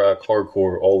 Punk rock,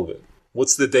 hardcore, all of it.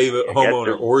 What's the David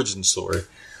Homeowner origin story?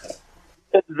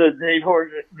 The Dave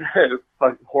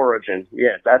origin.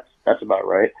 Yeah, that's about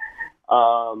right.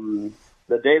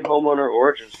 The Dave Homeowner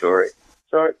origin story.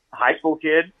 So, high school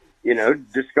kid,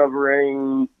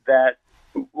 discovering that,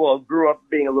 grew up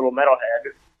being a little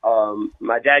metalhead.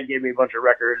 My dad gave me a bunch of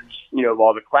records, of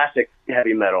all the classic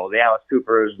heavy metal, the Alice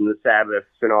Coopers and the Sabbaths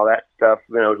and all that stuff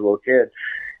when I was a little kid.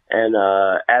 And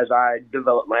as I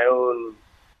developed my own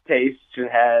tastes and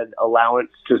had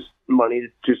money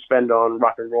to spend on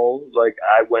rock and roll, like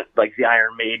I went like the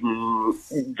Iron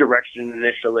Maiden direction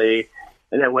initially,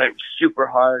 and then went super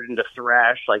hard into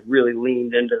thrash, like really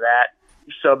leaned into that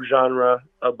subgenre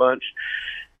a bunch.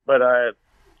 But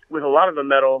with a lot of the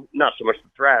metal, not so much the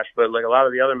thrash, but like a lot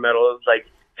of the other metal, it was like,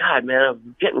 God, man,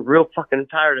 I'm getting real fucking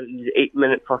tired of these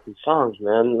 8-minute fucking songs,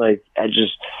 man. Like, I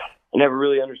never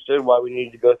really understood why we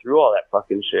needed to go through all that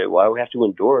fucking shit, why we have to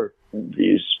endure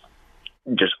these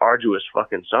just arduous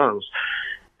fucking songs.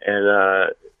 And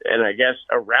I guess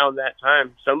around that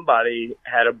time, somebody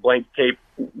had a blank tape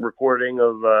recording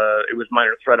of, it was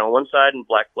Minor Threat on one side and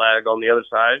Black Flag on the other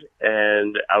side.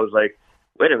 And I was like,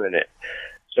 wait a minute.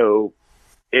 So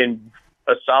in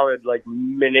a solid, like,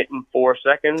 minute and 4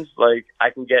 seconds, like,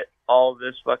 I can get all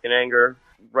this fucking anger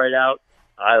right out.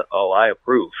 I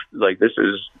approve. Like, this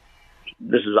is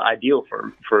ideal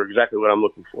for exactly what I'm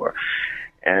looking for.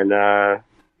 And,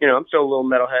 I'm still a little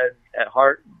metalhead at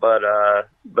heart, but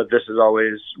this is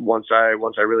always once I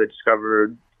really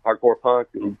discovered hardcore punk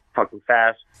and fucking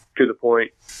fast, to the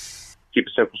point, keep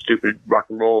it simple, stupid rock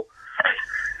and roll.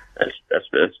 That's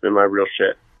been my real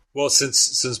shit. Well,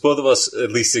 since both of us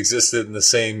at least existed in the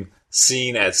same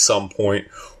scene at some point,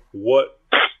 what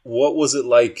was it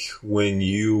like when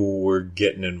you were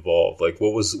getting involved? Like,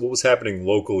 what was happening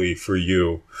locally for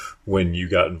you when you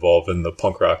got involved in the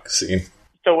punk rock scene?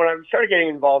 So when I started getting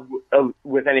involved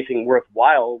with anything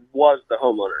worthwhile was the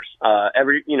Homeowners.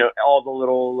 All the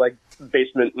little, like,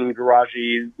 basement and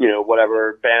garagey,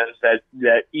 whatever bands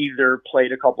that either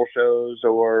played a couple shows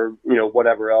or,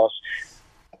 whatever else,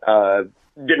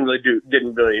 didn't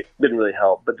really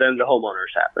help. But then the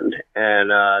Homeowners happened, and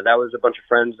that was a bunch of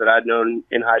friends that I'd known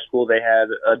in high school. They had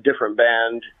a different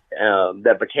band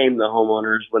that became the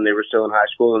Homeowners when they were still in high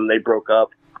school, and they broke up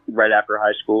right after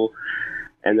high school.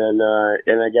 And then,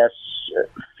 I guess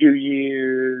a few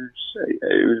years,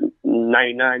 it was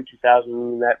 99,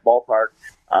 2000, that ballpark,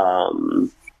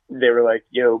 they were like,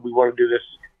 we want to do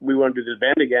this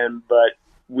band again, but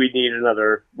we need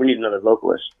another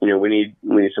vocalist. We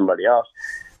need somebody else.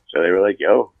 So they were like,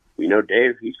 we know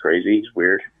Dave. He's crazy. He's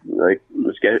weird. Like,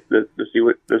 let's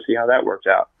see how that works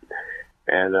out.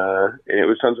 And it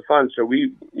was tons of fun. So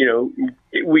we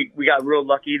got real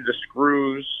lucky. The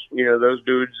Screws, those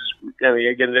dudes. I mean,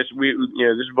 again, this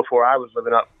is before I was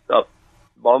living up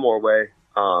Baltimore way.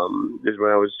 This is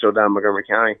when I was still down in Montgomery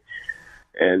County,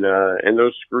 and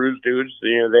those Screws dudes,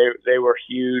 they were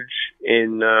huge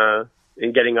in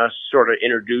getting us sort of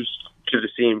introduced to the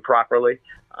scene properly.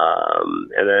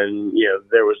 And then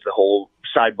there was the whole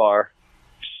Sidebar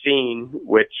scene,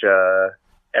 which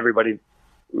everybody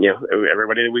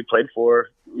that we played for,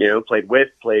 played with,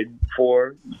 played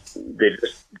for, they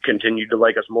just continued to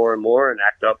like us more and more and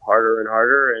act up harder and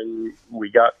harder. And we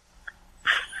got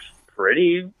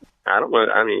pretty,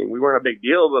 we weren't a big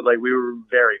deal, but like we were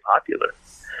very popular.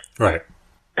 Right.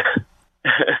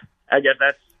 I guess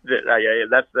that's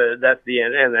the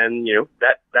end. And then,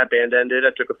 that band ended.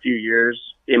 I took a few years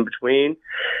in between.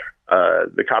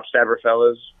 The Cop Stabber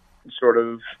fellas sort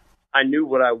of, I knew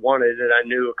what I wanted, and I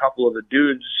knew a couple of the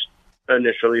dudes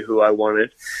initially who I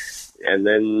wanted, and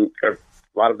then a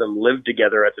lot of them lived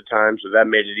together at the time, so that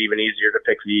made it even easier to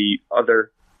pick the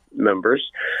other members.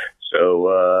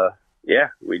 So,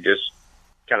 we just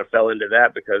kind of fell into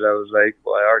that because I was like,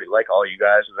 well, I already like all you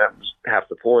guys, and that was half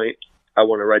the point. I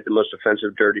want to write the most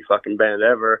offensive, dirty fucking band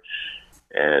ever,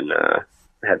 and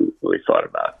hadn't really thought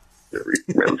about the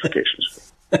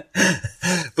ramifications.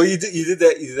 But you did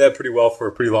that pretty well for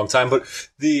a pretty long time. But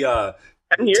the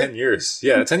 10 years,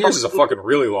 10 years is a fucking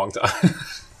really long time.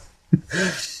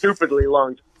 Stupidly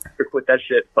long to quit that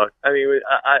shit. Fuck. I mean,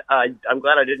 I'm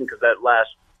glad I didn't, because that last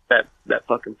that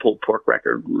fucking pulled pork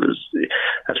record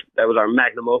that was our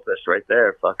magnum opus right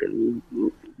there. Fucking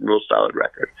real solid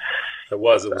record. It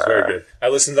was very good. I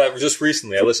listened to that just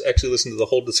recently. I actually listened to the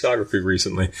whole discography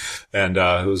recently, and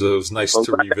it was nice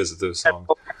to revisit those songs.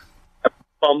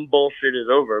 Bum bullshit is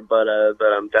over, but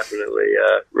I'm definitely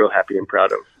real happy and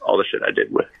proud of all the shit I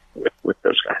did with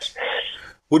those guys.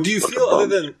 What do you feel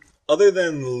other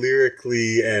than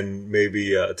lyrically and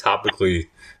maybe topically?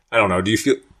 I don't know. Do you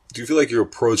feel like you're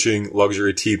approaching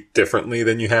Luxury Teeth differently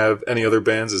than you have any other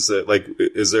bands? Is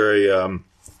there a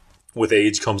with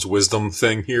age comes wisdom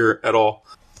thing here at all?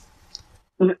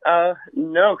 No,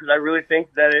 because I really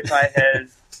think that if I had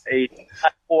a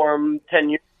platform 10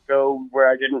 years ago where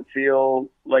I didn't feel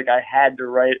like I had to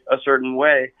write a certain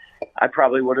way, I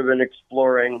probably would have been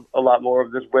exploring a lot more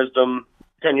of this wisdom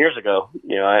 10 years ago.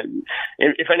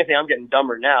 If anything, I'm getting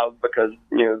dumber now because,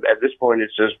 at this point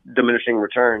it's just diminishing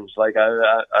returns. Like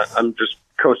I'm just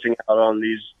coasting out on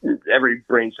these, every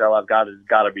brain cell I've got has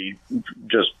got to be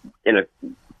just in a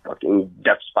fucking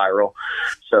death spiral.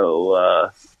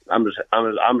 So, I'm just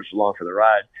along for the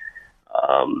ride.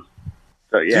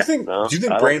 So yeah. Do you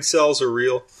think brain cells are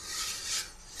real?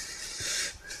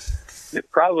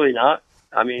 Probably not.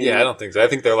 I mean, yeah, I don't think so. I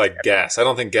think they're like gas. I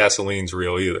don't think gasoline's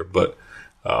real either, but,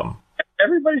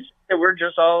 everybody says that we're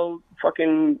just all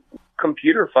fucking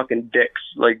computer fucking dicks.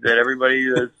 Like that everybody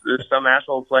is some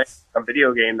asshole playing a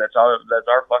video game that's our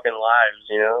fucking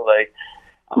lives, Like,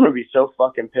 I'm gonna be so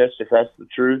fucking pissed if that's the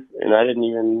truth, and I didn't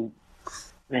even.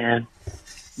 Man,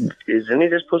 is any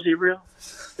of this pussy real?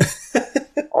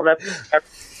 All that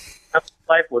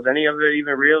life, was any of it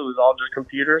even real? It was all just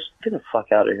computers. Get the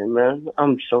fuck out of here, man!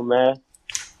 I'm so mad.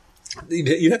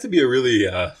 You have to be a really,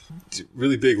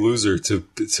 really big loser to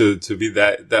be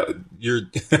that you're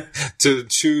to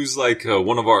choose like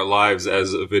one of our lives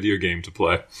as a video game to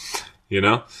play.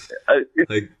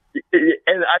 Like.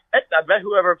 And I bet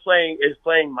whoever is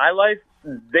playing my life,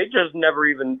 they just never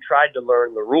even tried to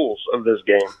learn the rules of this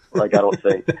game. Like, I don't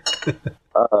think.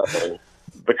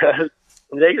 Because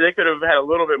they could have had a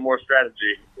little bit more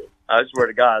strategy. I swear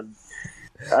to God.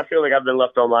 I feel like I've been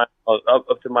left on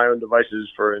up to my own devices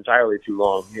for entirely too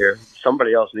long here.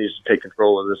 Somebody else needs to take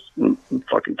control of this.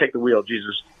 Fucking take the wheel,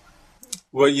 Jesus.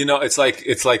 Well, it's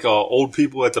like old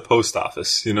people at the post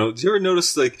office. Do you ever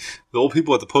notice like the old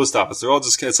people at the post office? They're all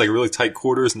just it's like really tight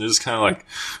quarters, and they're just kind of like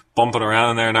bumping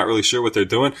around in there, not really sure what they're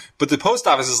doing. But the post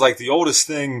office is like the oldest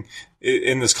thing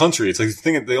in this country. It's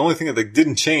like the only thing that they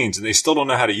didn't change, and they still don't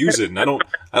know how to use it. And I don't.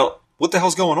 What the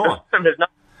hell's going on?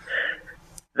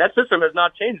 That system has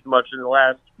not changed much in the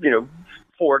last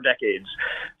 4 decades.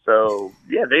 So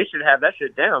yeah, they should have that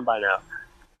shit down by now.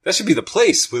 That should be the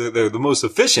place where they're the most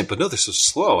efficient, but no, they're so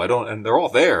slow. And they're all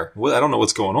there. I don't know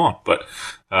what's going on, but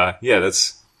yeah,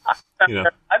 that's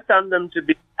I've found them to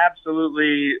be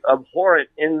absolutely abhorrent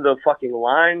in the fucking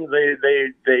line.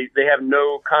 They have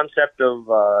no concept of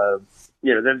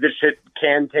that this shit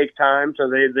can take time, so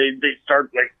they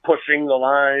start like pushing the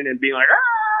line and being like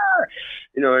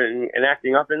and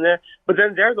acting up in there. But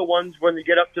then they're the ones when they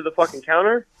get up to the fucking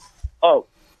counter. Oh,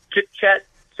 chit chat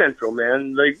central,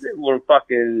 man. Like they want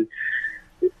to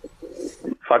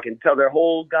fucking tell their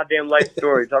whole goddamn life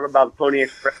story. Talk about Pony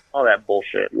Express, all that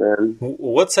bullshit, man.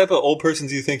 What type of old person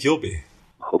do you think you'll be?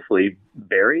 Hopefully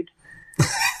buried.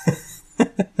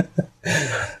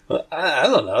 I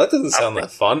don't know. That doesn't sound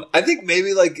that fun. I think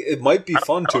maybe like it might be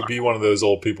fun to be one of those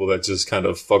old people that just kind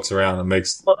of fucks around and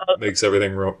makes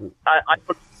everything wrong. I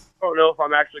don't know if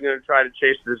I'm actually going to try to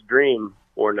chase this dream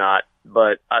or not,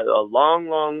 but a long,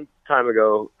 long time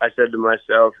ago, I said to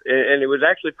myself, and it was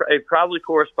actually, it probably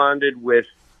corresponded with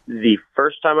the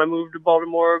first time I moved to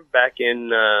Baltimore back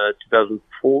in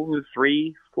 2004,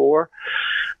 3, 4.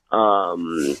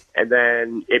 And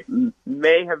then it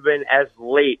may have been as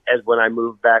late as when I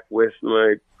moved back with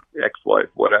my ex-wife,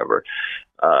 whatever.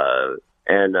 But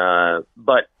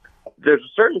there's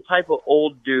a certain type of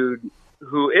old dude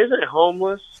who isn't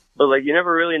homeless, but like you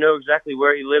never really know exactly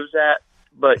where he lives at.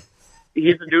 But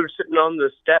he's the dude sitting on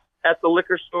the step at the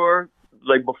liquor store,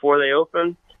 like before they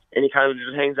open, and he kind of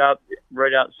just hangs out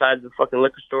right outside the fucking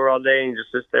liquor store all day and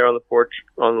just sits there on the porch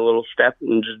on the little step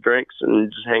and just drinks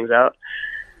and just hangs out.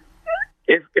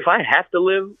 If I have to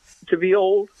live to be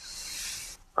old,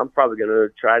 I'm probably going to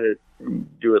try to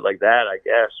do it like that, I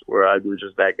guess, where I'm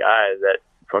just that guy that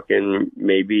fucking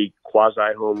maybe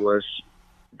quasi-homeless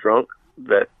drunk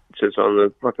that sits on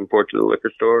the fucking porch of the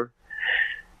liquor store.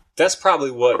 That's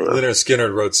probably what Lynyrd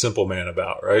Skynyrd wrote Simple Man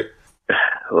about, right?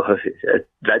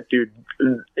 That dude,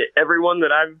 everyone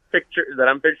that I'm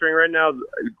picturing right now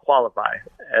qualify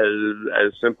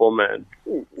as Simple Men.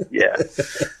 Yeah.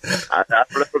 I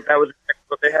don't know if that was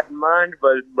what they had in mind,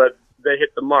 but they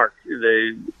hit the mark.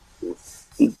 They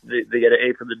get an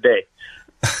A for the day.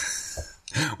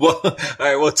 Well, all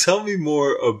right. Well, tell me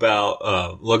more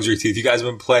about Luxury Teeth. You guys have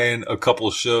been playing a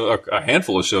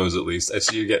handful of shows at least. I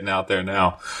see you're getting out there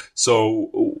now.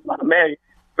 So, man,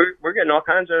 we're getting all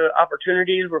kinds of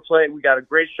opportunities. We got a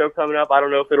great show coming up. I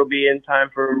don't know if it'll be in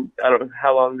time I don't know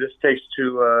how long this takes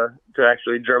to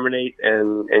actually germinate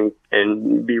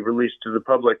and be released to the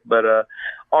public. But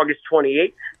August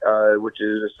 28th, which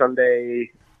is a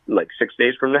Sunday, like 6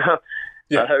 days from now,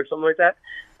 or something like that.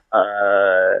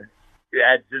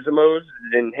 At Zizimo's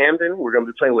in Hamden, we're going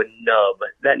to be playing with Nub.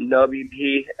 That Nub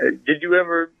EP. Did you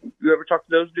ever talk to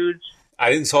those dudes? I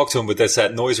didn't talk to them, but that's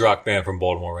that noise rock band from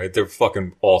Baltimore, right? They're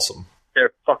fucking awesome.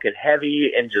 They're fucking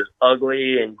heavy and just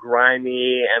ugly and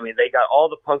grimy. I mean, they got all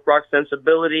the punk rock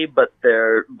sensibility, but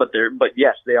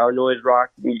yes, they are noise rock.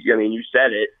 I mean, you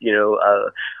said it.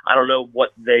 I don't know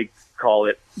what they call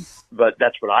it, but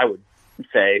that's what I would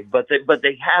say. But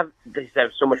they have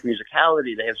so much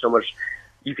musicality. They have so much.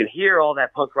 You can hear all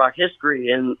that punk rock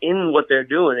history in what they're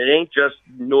doing. It ain't just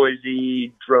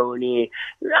noisy, drony.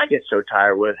 I get so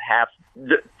tired with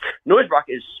noise rock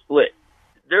is split.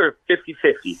 They're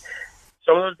 50-50.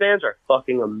 Some of those bands are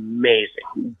fucking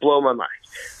amazing. Blow my mind.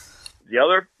 The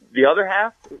other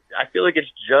half, I feel like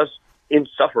it's just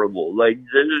insufferable. Like,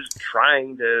 they're just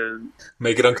trying to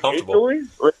make it uncomfortable.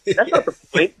 That's not the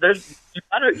point.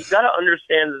 You gotta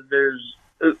understand that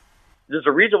there's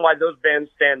a reason why those bands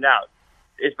stand out.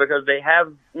 It's because they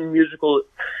have musical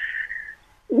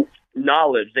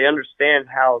knowledge. They understand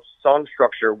how song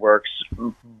structure works,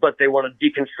 but they want to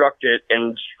deconstruct it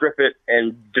and strip it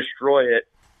and destroy it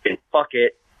and fuck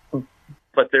it.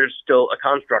 But there's still a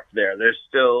construct there. There's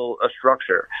still a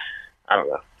structure. I don't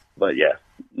know. But yeah,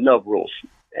 no rules.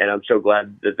 And I'm so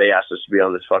glad that they asked us to be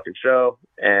on this fucking show.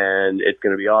 And it's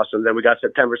going to be awesome. Then we got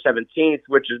September 17th,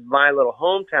 which is my little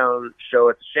hometown show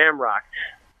at the Shamrock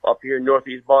up here in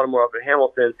Northeast Baltimore, up in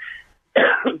Hamilton.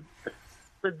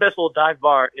 The best little dive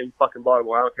bar in fucking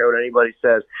Baltimore. I don't care what anybody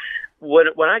says. When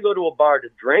I go to a bar to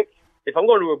drink, if I'm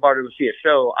going to a bar to see a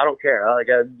show, I don't care.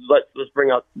 Let's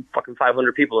bring out fucking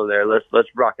 500 people in there. Let's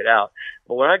rock it out.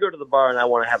 But when I go to the bar and I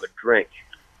want to have a drink,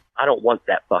 I don't want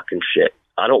that fucking shit.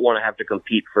 I don't want to have to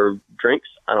compete for drinks.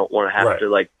 I don't want to have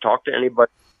to talk to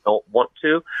anybody. I don't want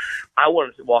to. I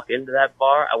want to walk into that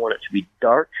bar. I want it to be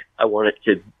dark. I want it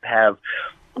to have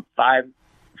 5,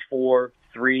 4,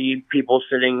 3 people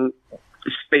sitting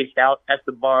spaced out at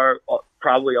the bar,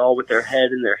 probably all with their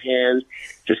head in their hands,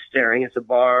 just staring at the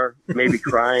bar, maybe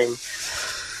crying.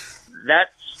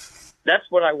 That's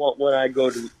what I want when I go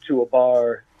to a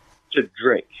bar to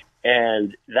drink.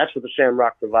 And that's what the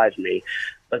Shamrock provides me.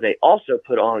 But they also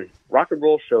put on rock and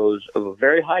roll shows of a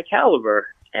very high caliber,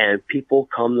 and people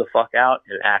come the fuck out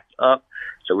and act up.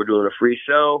 So we're doing a free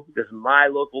show. This is my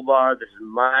local bar. This is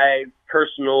my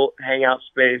personal hangout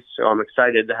space. So I'm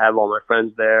excited to have all my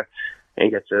friends there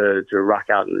and get to rock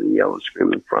out and yell and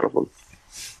scream in front of them.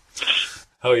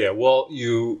 Oh yeah. Well,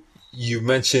 you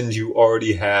mentioned you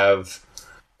already have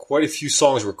quite a few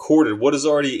songs recorded. What is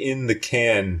already in the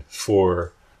can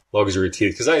for Luxury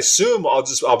Teeth? Because I assume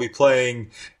I'll be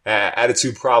playing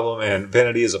Attitude Problem and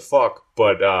Vanity is a Fuck,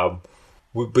 but I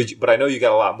know you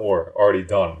got a lot more already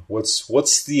done.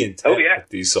 What's the intent with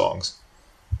these songs?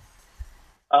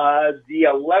 The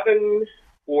 11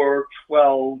 or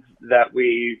 12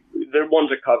 they're ones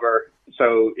that cover.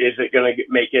 So is it going to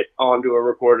make it onto a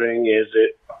recording? Is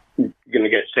it going to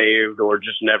get saved or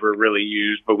just never really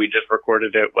used, but we just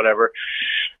recorded it, whatever.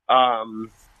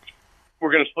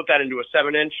 We're going to split that into a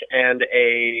 7-inch and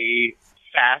a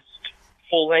fast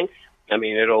full length. I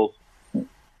mean, it'll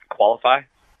qualify,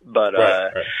 but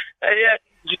yeah,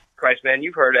 Jesus Christ, man,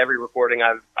 you've heard every recording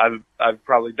I've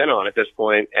probably been on at this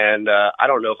point, and I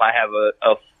don't know if I have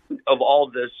of all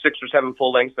the 6 or 7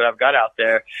 full lengths that I've got out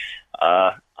there.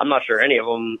 I'm not sure any of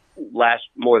them last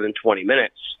more than 20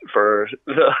 minutes for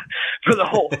the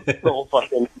whole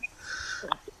fucking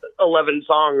 11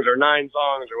 songs or 9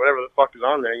 songs or whatever the fuck is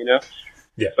on there, you know?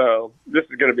 Yeah. So this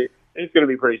is gonna be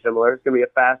pretty similar. It's gonna be a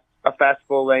fast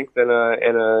full length and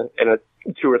a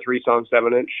 2 or 3 song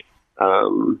 7-inch.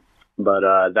 But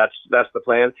that's the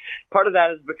plan. Part of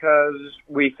that is because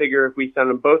we figure if we send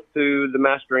them both to the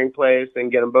mastering place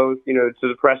and get them both, you know, to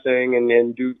the pressing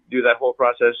and do that whole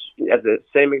process at the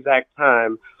same exact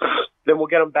time, then we'll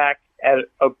get them back at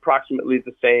approximately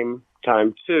the same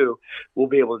time too. We'll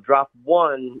be able to drop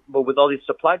one, but with all these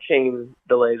supply chain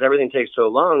delays, everything takes so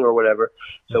long or whatever.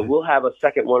 So we'll have a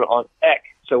second one on deck.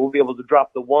 So we'll be able to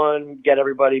drop the one, get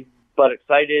everybody but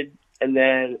excited, and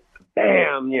then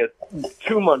bam, you know,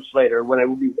 2 months later, when it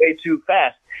will be way too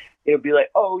fast, it'll be like,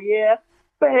 oh yeah,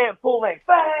 bam, full length,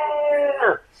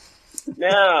 bam.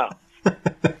 No.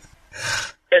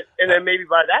 And then maybe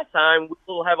by that time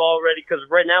we'll have already, because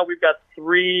right now we've got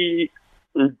 3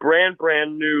 brand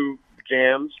new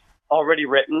jams already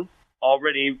written,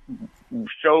 already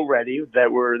show ready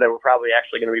that we're probably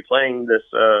actually going to be playing this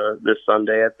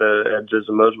Sunday at the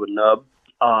Zamo's with Nub.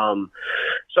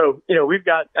 So we've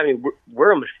got. I mean,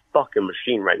 we're a fucking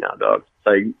machine right now, dog.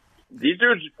 Like these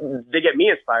dudes, they get me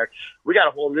inspired. We got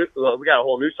a whole new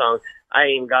song. I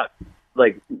ain't got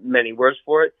like many words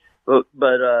for it, but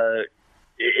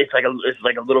it's like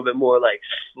a little bit more like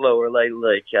slower, like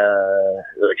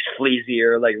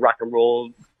sleazier, like rock and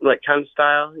roll, like kind of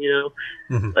style,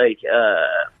 Mm-hmm. like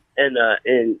and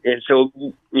so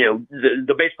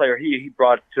the bass player he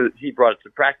brought it to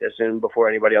practice, and before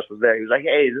anybody else was there, he was like,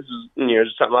 hey, this is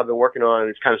just something I've been working on.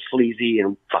 It's kind of sleazy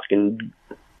and fucking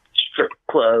strip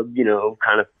club,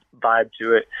 kind of vibe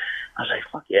to it. I was like,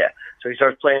 fuck yeah. So he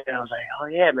starts playing, and I was like, oh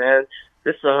yeah, man,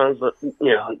 this song's,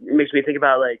 it makes me think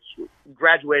about like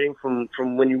graduating from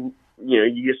when you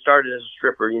get started as a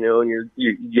stripper, and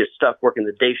you get stuck working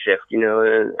the day shift,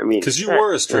 and I mean, because you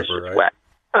were a stripper, right? Whack.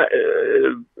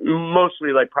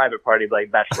 Mostly like private party,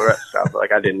 like bachelorette stuff.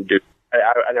 Like I didn't do.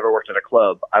 I never worked at a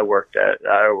club. I worked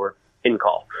in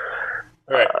call.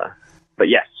 Right. But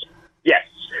yes.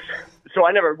 So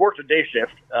I never worked a day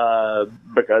shift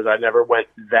because I never went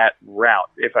that route.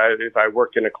 If I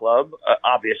worked in a club,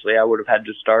 obviously I would have had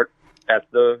to start at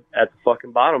the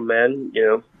fucking bottom, man.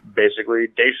 Basically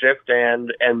day shift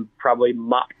and probably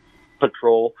mop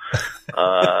patrol.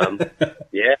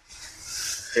 Yeah.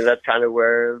 And that's kind of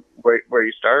where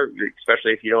you start,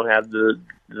 especially if you don't have the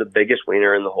biggest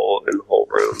wiener in the whole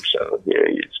room. So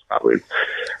it's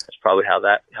probably how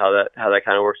that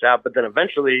kind of works out. But then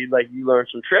eventually, like, you learn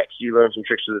some tricks. You learn some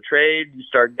tricks of the trade. You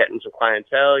start getting some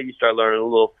clientele. You start learning a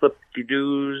little flippy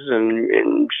doos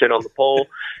and shit on the pole.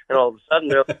 And all of a sudden,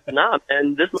 they're like, nah,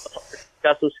 man, this motherfucker's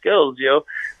got some skills,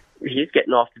 He's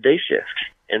getting off the day shift.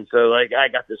 And so, like, I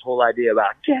got this whole idea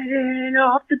about getting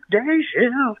off the day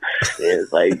shift. And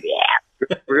it's like, yeah,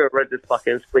 we're going to write this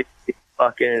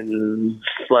fucking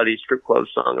slutty strip club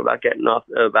song about getting off,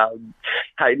 about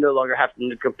how you no longer have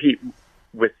to compete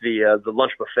with the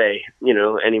lunch buffet,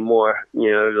 anymore.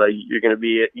 Like you're going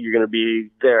to be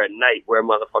there at night where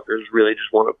motherfuckers really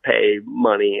just want to pay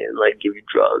money and like give you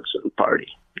drugs and party.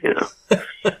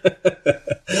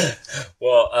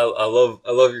 Well, I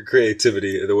love your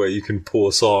creativity, the way you can pull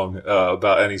a song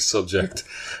about any subject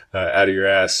out of your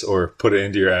ass or put it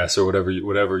into your ass or whatever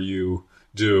you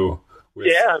do with,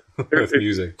 with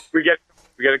music. We get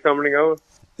it coming and going.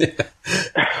 Yeah.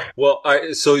 Well,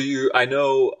 I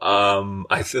know,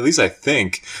 at least I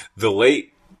think the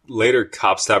later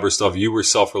Cop Stabber stuff you were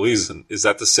self-releasing. Is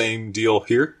that the same deal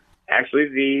here? Actually,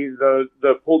 the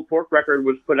Pulled Pork record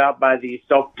was put out by the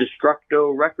Self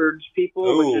Destructo Records people.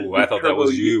 Oh, I thought that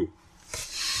was you.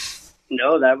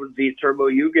 No, that was the Turbo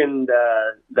Jugend.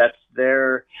 That's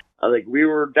their. Like, we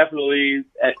were definitely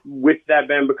with that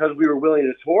band because we were willing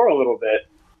to tour a little bit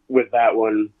with that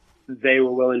one. They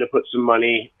were willing to put some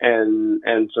money and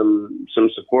some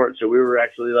support. So we were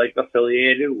actually like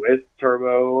affiliated with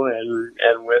Turbo and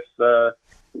with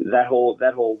that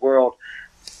whole world.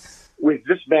 With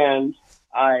this band,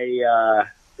 that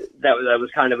was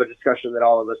kind of a discussion that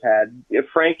all of us had.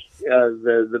 Frank,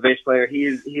 the bass player,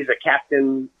 he's a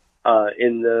captain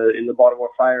in the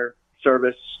Baltimore Fire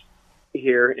Service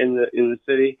here in the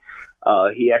city.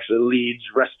 He actually leads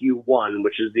Rescue One,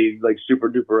 which is the like super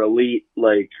duper elite,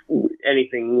 like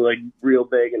anything like real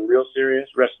big and real serious.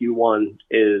 Rescue One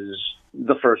is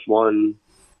the first one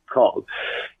called,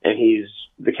 and he's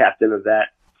the captain of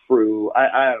that crew.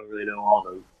 I don't really know all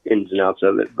the ins and outs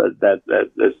of it, but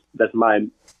that's my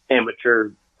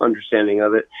amateur understanding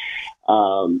of it.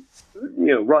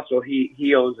 Russell,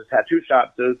 he owns a tattoo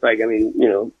shop, so it's like, I mean,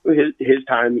 his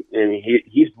time, and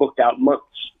he's booked out months,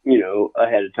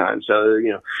 ahead of time. So,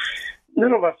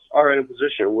 none of us are in a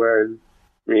position where,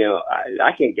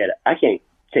 I can't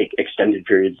take extended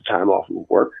periods of time off of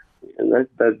work. And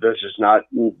that's just not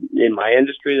in my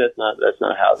industry. That's not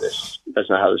how this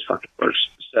fucking works.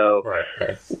 So,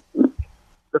 right.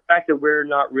 The fact that we're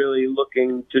not really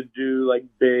looking to do like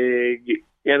big,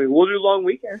 we'll do long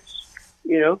weekends.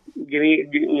 I'll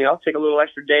take a little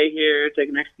extra day here, take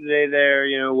an extra day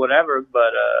there, whatever.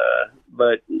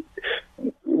 But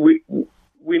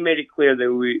we made it clear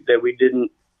that we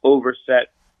didn't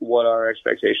overset what our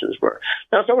expectations were.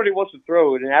 Now, if somebody wants to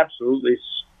throw an absolutely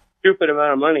stupid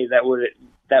amount of money that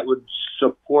would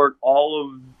support all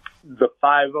of the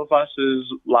 5 of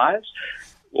us's lives,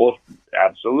 well,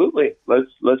 absolutely. Let's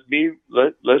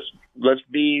let's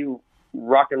be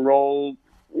rock and roll,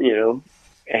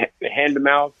 hand to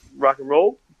mouth rock and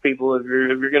roll people. If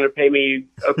you're going to pay me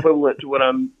equivalent to what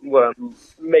I'm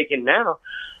making now,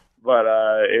 but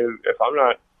if I'm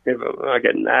not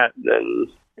getting that, then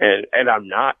and I'm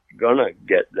not gonna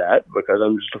get that because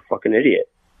I'm just a fucking idiot.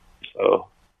 So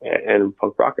and a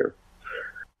punk rocker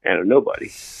and a nobody.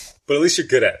 But at least you're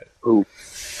good at it. Ooh,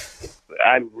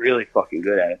 I'm really fucking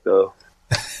good at it though.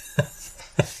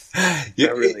 I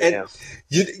really am.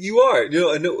 You are.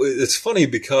 I know it's funny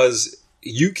because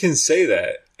you can say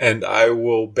that, and I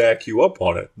will back you up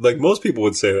on it. Like most people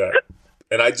would say that,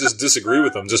 and I just disagree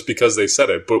with them just because they said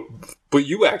it. But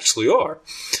you actually are.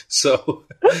 So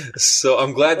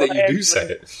I'm glad that you do say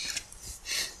it.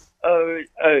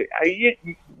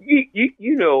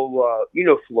 You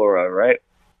know Flora, right?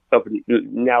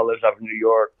 Now lives up in New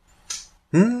York.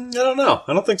 I don't know.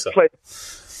 I don't think so. Plays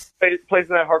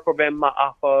in that hardcore band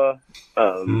Ma'afa.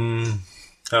 I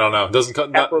don't know. It doesn't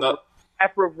come.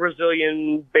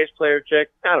 Afro-Brazilian bass player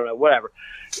chick. I don't know. Whatever.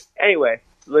 Anyway,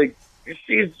 like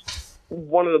she's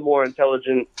one of the more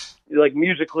intelligent, like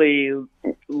musically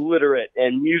literate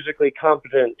and musically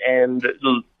competent, and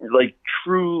like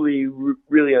truly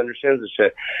really understands this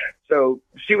shit. So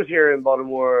she was here in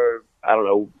Baltimore. I don't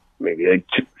know, maybe like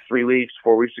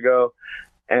 4 weeks ago,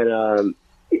 and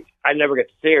I never get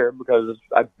to see her because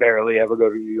I barely ever go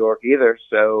to New York either.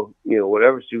 So,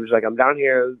 whatever. She was like, I'm down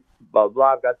here, blah,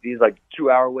 blah. I've got these like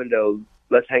 2-hour windows.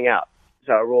 Let's hang out.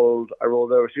 So I rolled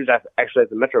over. She was actually at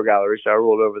the Metro Gallery. So I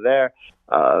rolled over there.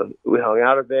 We hung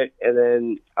out a bit, and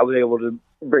then I was able to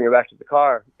bring her back to the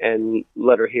car and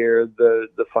let her hear the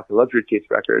fucking Luxury Teeth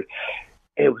record.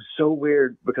 And it was so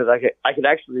weird because I could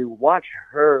actually watch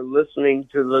her listening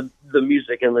to the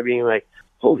music and being like,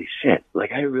 holy shit,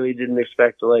 like I really didn't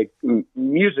expect like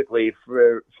musically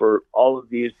for all of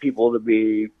these people to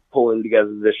be pulling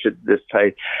together this shit this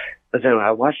tight. But then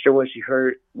I watched her when she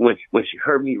heard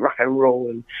me rock and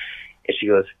rolling, and she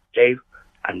goes, Dave,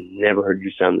 I've never heard you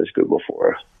sound this good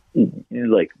before.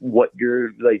 Like what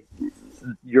you're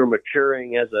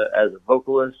maturing as a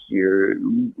vocalist, you're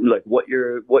like what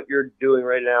you're doing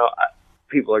right now,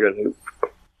 people are going to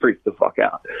freak the fuck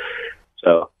out.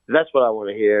 So that's what I want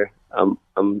to hear.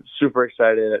 I'm super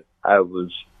excited. I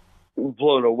was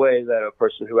blown away that a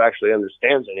person who actually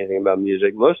understands anything about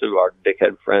music, most of our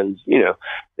dickhead friends,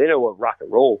 they know what rock and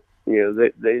roll,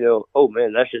 they know, oh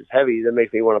man, that shit's heavy. That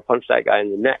makes me want to punch that guy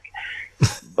in the neck.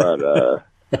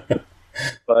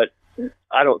 But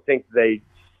I don't think they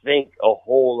think a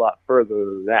whole lot further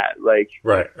than that. Like,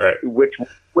 right.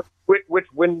 Which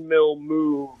windmill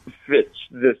move fits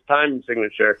this time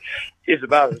signature is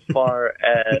about as far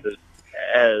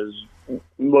as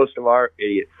most of our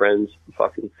idiot friends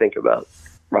fucking think about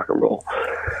rock and roll.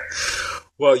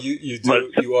 Well, you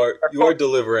are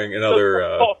delivering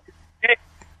another.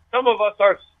 Some of us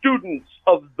are students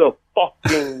of the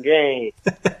fucking game.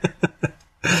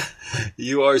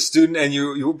 You are a student, and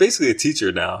you're basically a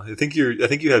teacher now. I think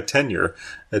you have tenure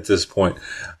at this point.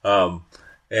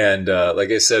 And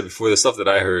like I said before, the stuff that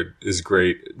I heard is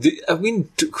great.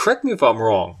 Correct me if I'm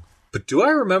wrong, but do I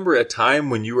remember a time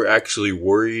when you were actually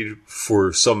worried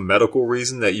for some medical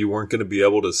reason that you weren't going to be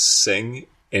able to sing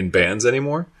in bands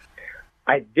anymore?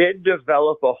 I did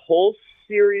develop a whole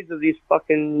series of these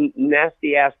fucking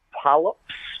nasty ass polyps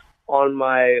on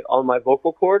my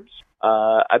vocal cords.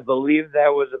 I believe that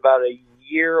was about a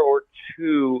year or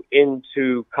two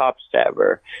into Cop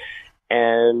Stabber,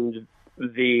 and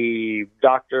the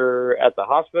doctor at the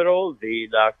hospital,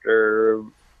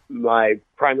 my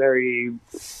primary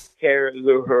care,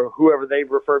 whoever they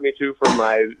refer me to for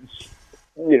my,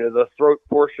 the throat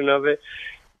portion of it,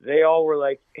 they all were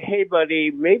like, hey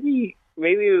buddy, maybe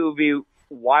it would be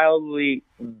wildly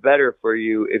better for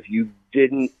you if you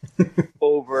didn't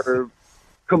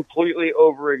completely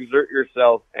overexert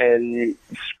yourself and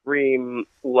scream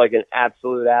like an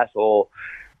absolute asshole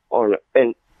on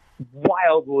an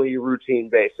wildly routine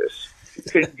basis.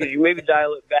 Could you maybe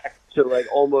dial it back to like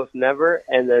almost never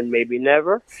and then maybe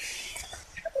never?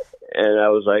 And I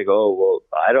was like, oh well,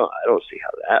 I don't see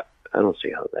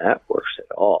how that works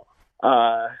at all.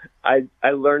 I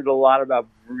learned a lot about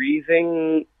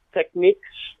breathing techniques.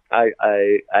 I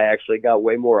actually got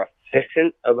way more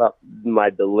efficient about my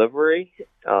delivery.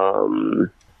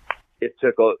 It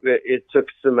took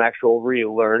some actual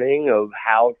relearning of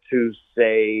how to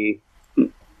say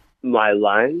my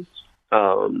lines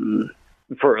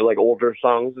for like older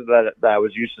songs that I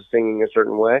was used to singing a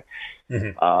certain way.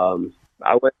 Mm-hmm.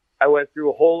 I went through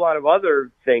a whole lot of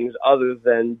other things other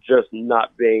than just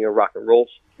not being a rock and roll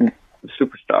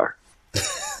superstar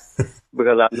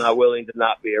because I'm not willing to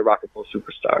not be a rock and roll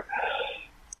superstar.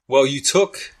 Well, you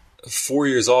took 4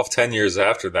 years off, 10 years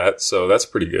after that, so that's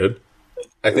pretty good.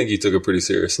 I think you took it pretty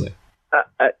seriously.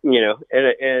 I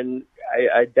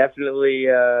definitely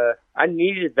I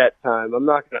needed that time. I'm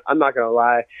not gonna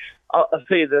lie. I'll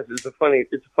tell you this. It's a funny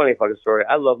fucking story.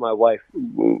 I love my wife.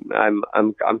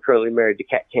 I'm currently married to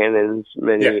Kat Cannon.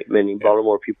 Many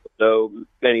Baltimore people know.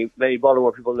 Many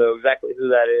Baltimore people know exactly who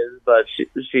that is. But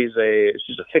she's a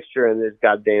fixture in this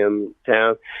goddamn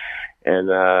town.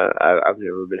 And I've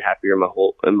never been happier in my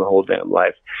whole damn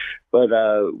life. But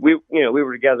we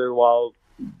were together while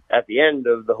at the end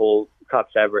of the whole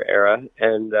Cop Stabber era,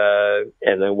 and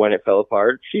then when it fell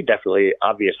apart, she definitely,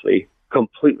 obviously,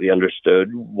 completely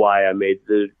understood why I made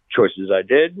the choices I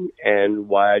did and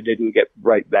why I didn't get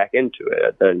right back into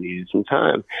it. That I needed some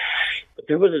time. But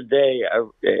there was a day,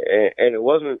 and it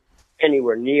wasn't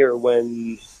anywhere near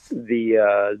when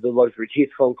the Luxury Teeth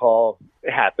phone call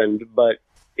happened, but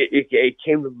it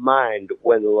came to mind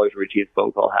when the Luxury Teeth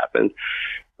phone call happened.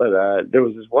 But there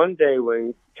was this one day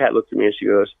when Kat looked at me and she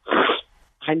goes,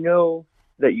 I know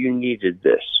that you needed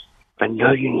this. I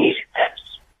know you needed this,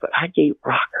 but I date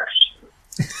rockers.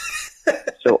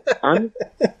 So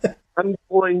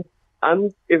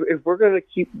if we're going to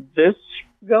keep this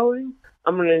going,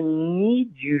 I'm going to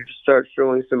need you to start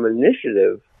showing some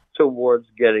initiative towards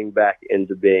getting back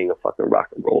into being a fucking rock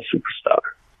and roll superstar,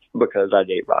 because I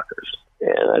date rockers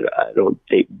and I don't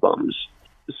date bums.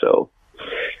 So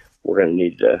we're going to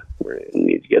need to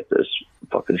get this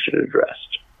fucking shit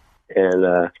addressed. And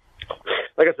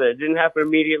like I said, it didn't happen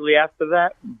immediately after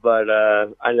that, but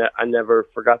I never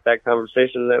forgot that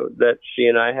conversation that she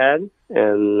and I had,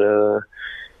 and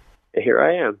here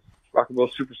I am, rock and roll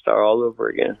superstar all over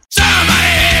again.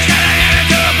 Somebody's gonna never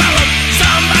do a problem.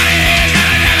 Somebody's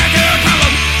gonna never do a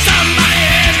problem.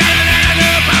 Somebody's gonna never do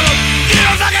a problem. You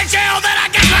don't fucking chill, then I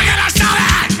guess we're gonna solve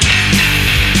it.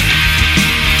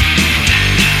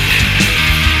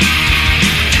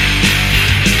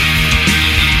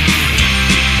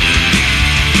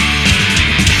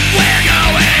 We're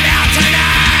going out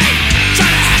tonight,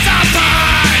 trying to have some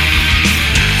fun.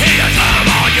 Here you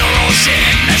come on your old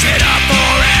shit, mess it up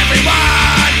for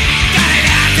everyone. Got an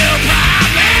attitude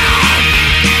problem,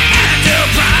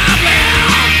 attitude problem,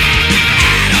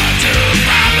 attitude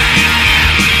problem.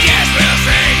 Yes, we'll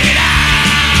straighten it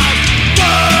out.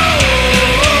 Whoa,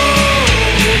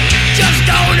 just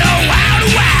don't know how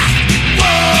to act.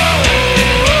 Whoa,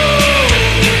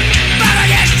 better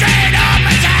get straight up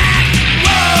attack.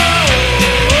 Whoa,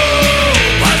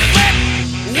 what's flip,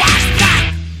 what's that?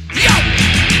 Yo!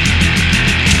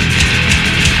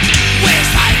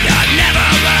 It's like you never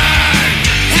learn.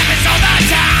 Happens all the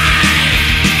time.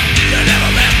 You never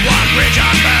let one bridge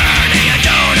unburn, and you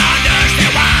don't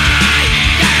understand why.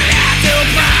 Got an attitude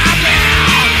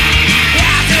problem.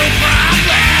 Attitude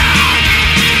problem.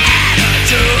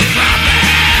 Attitude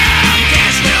problem.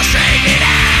 Guess we'll straighten it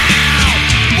out.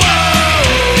 Whoa,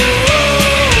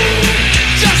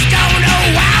 just don't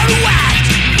know how to act.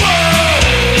 Whoa,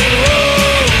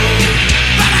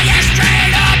 better get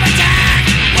straight up attack.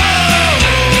 Whoa,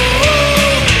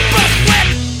 bust whip,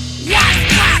 what's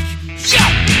black? Yo!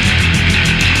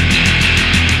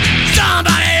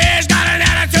 Somebody's got an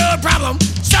attitude problem.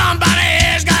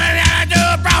 Somebody's got an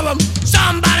attitude problem.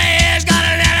 Somebody's got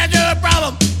an attitude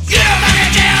problem. You don't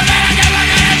fucking chill, then I guess we're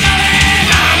gonna solve it.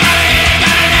 Somebody's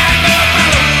got an attitude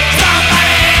problem.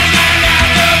 Somebody's got an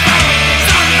attitude problem.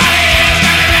 Somebody's got an attitude problem. Somebody's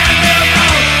got an attitude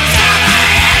problem.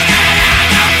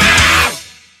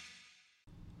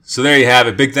 So there you have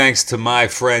it. Big thanks to my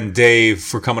friend Dave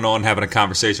for coming on, having a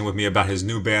conversation with me about his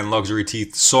new band, Luxury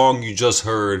Teeth. The song you just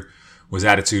heard was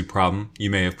Attitude Problem. You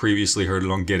may have previously heard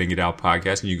it on Getting It Out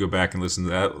podcast, and you go back and listen to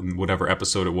that, whatever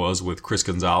episode it was with Chris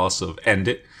Gonzalez of End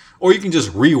It. Or you can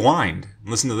just rewind and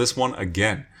listen to this one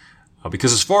again.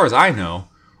 Because as far as I know,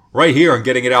 right here on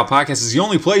Getting It Out podcast is the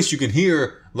only place you can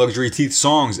hear Luxury Teeth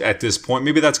songs at this point.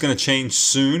 Maybe that's going to change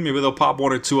soon. Maybe they'll pop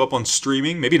one or two up on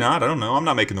streaming. Maybe not. I don't know. I'm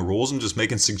not making the rules. I'm just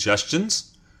making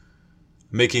suggestions.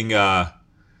 Making,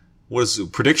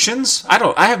 predictions?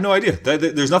 I have no idea.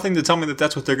 There's nothing to tell me that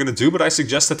that's what they're going to do, but I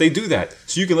suggest that they do that.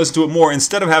 So you can listen to it more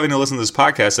instead of having to listen to this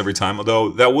podcast every time, although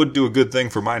that would do a good thing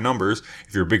for my numbers.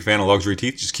 If you're a big fan of Luxury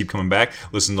Teeth, just keep coming back.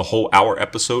 Listen to the whole hour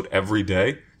episode every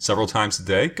day, several times a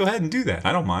day. Go ahead and do that.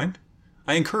 I don't mind.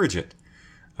 I encourage it.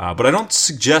 But I don't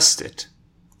suggest it.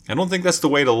 I don't think that's the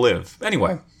way to live.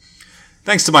 Anyway,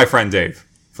 thanks to my friend Dave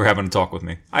for having a talk with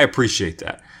me. I appreciate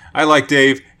that. I like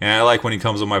Dave, and I like when he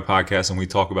comes on my podcast and we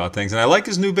talk about things. And I like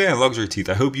his new band, Luxury Teeth.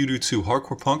 I hope you do too.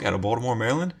 Hardcore punk out of Baltimore,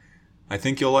 Maryland. I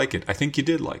think you'll like it. I think you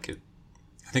did like it.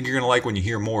 I think you're going to like when you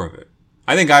hear more of it.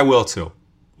 I think I will too.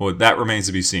 Well, that remains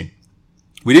to be seen.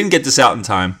 We didn't get this out in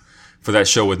time for that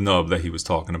show with Nub that he was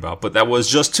talking about. But that was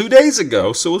just 2 days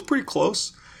ago, so it was pretty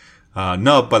close.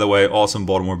 Nub, by the way, awesome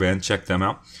Baltimore band. Check them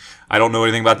out. I don't know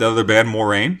anything about the other band,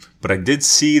 Moraine, but I did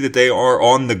see that they are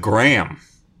on the gram.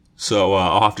 So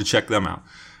I'll have to check them out.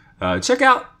 Check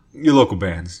out your local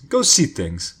bands. Go see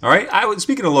things. All right.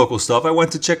 Speaking of local stuff, I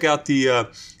went to check out the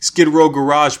Skid Row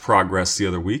Garage Progress the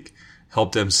other week.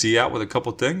 Helped MC out with a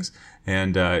couple things,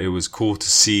 and it was cool to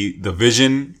see the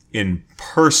Vision in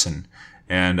person.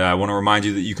 And I want to remind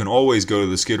you that you can always go to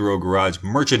the Skid Row Garage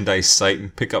merchandise site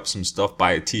and pick up some stuff,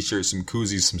 buy a t-shirt, some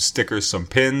koozies, some stickers, some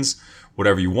pins,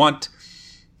 whatever you want.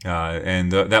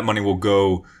 And that money will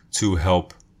go to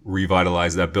help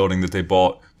revitalize that building that they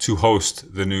bought to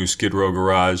host the new Skid Row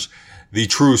Garage, the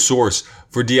true source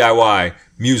for DIY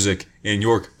music in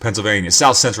York, Pennsylvania,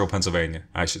 South Central Pennsylvania,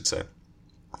 I should say.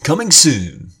 Coming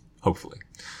soon, hopefully.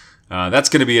 That's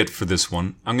going to be it for this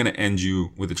one. I'm going to end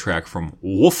you with a track from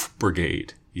Wolf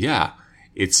Brigade. Yeah,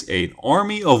 it's an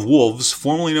army of wolves,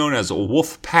 formerly known as a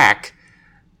Wolf Pack,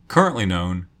 currently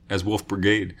known as Wolf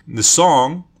Brigade. The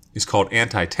song is called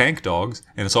Anti-Tank Dogs,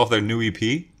 and it's off their new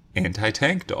EP,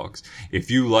 Anti-Tank Dogs. If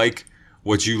you like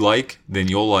what you like, then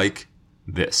you'll like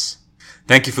this.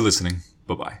 Thank you for listening.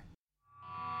 Bye-bye.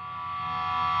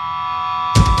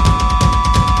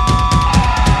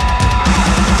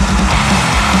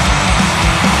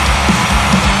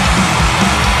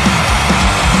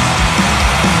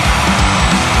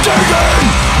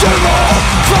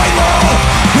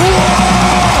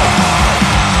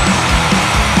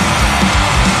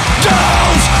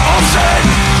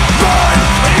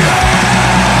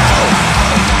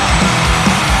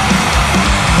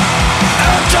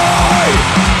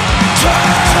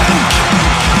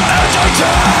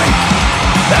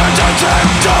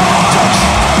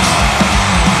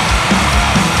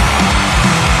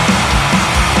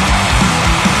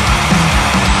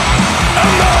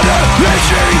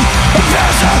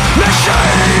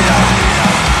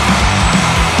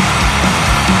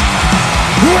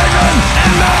 Women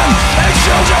and men and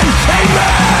children,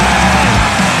 amen.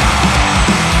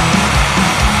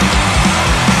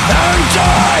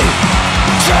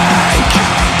 Anti-tank,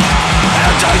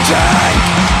 anti-tank,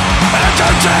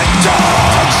 anti-tank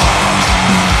dogs.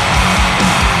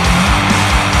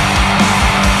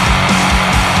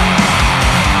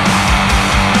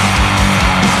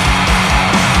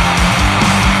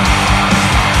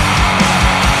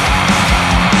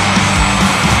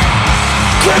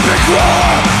 Creeping claw,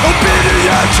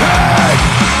 obedient tank,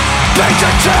 paint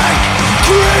attack,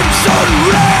 crimson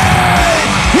red.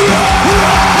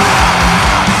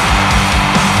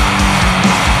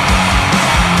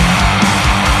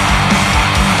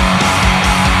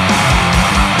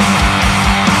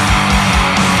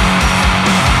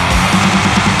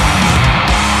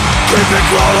 Creeping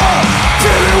crawler,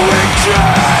 feeling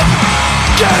wicked.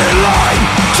 Get in line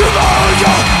to all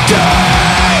your dead.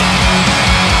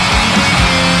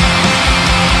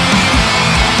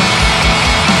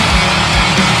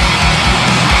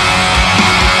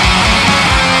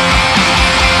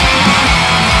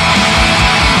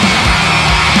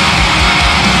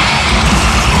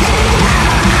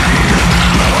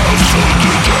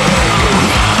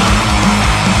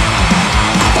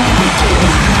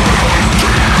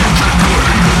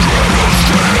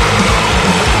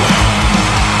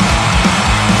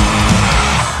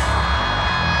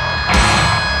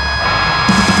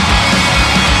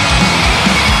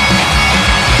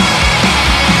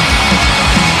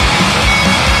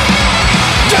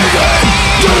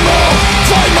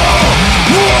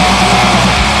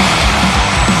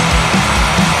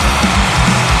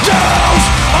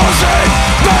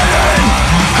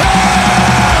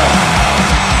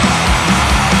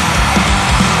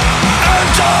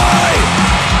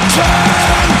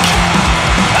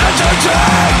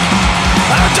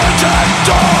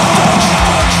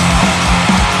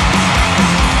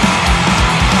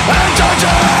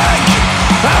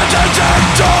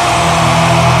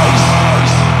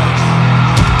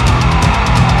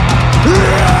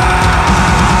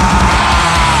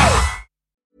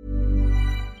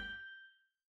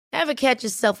 Ever catch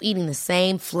yourself eating the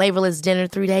same flavorless dinner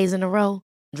 3 days in a row?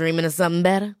 Dreaming of something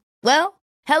better? Well,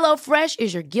 HelloFresh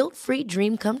is your guilt-free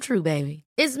dream come true, baby.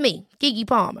 It's me, Keke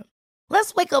Palmer.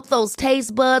 Let's wake up those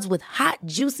taste buds with hot,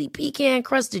 juicy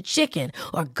pecan-crusted chicken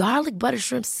or garlic butter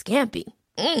shrimp scampi.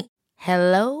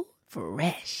 Hello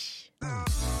Fresh.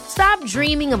 Stop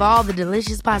dreaming of all the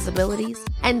delicious possibilities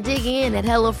and dig in at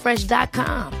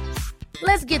HelloFresh.com.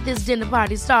 Let's get this dinner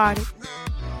party started.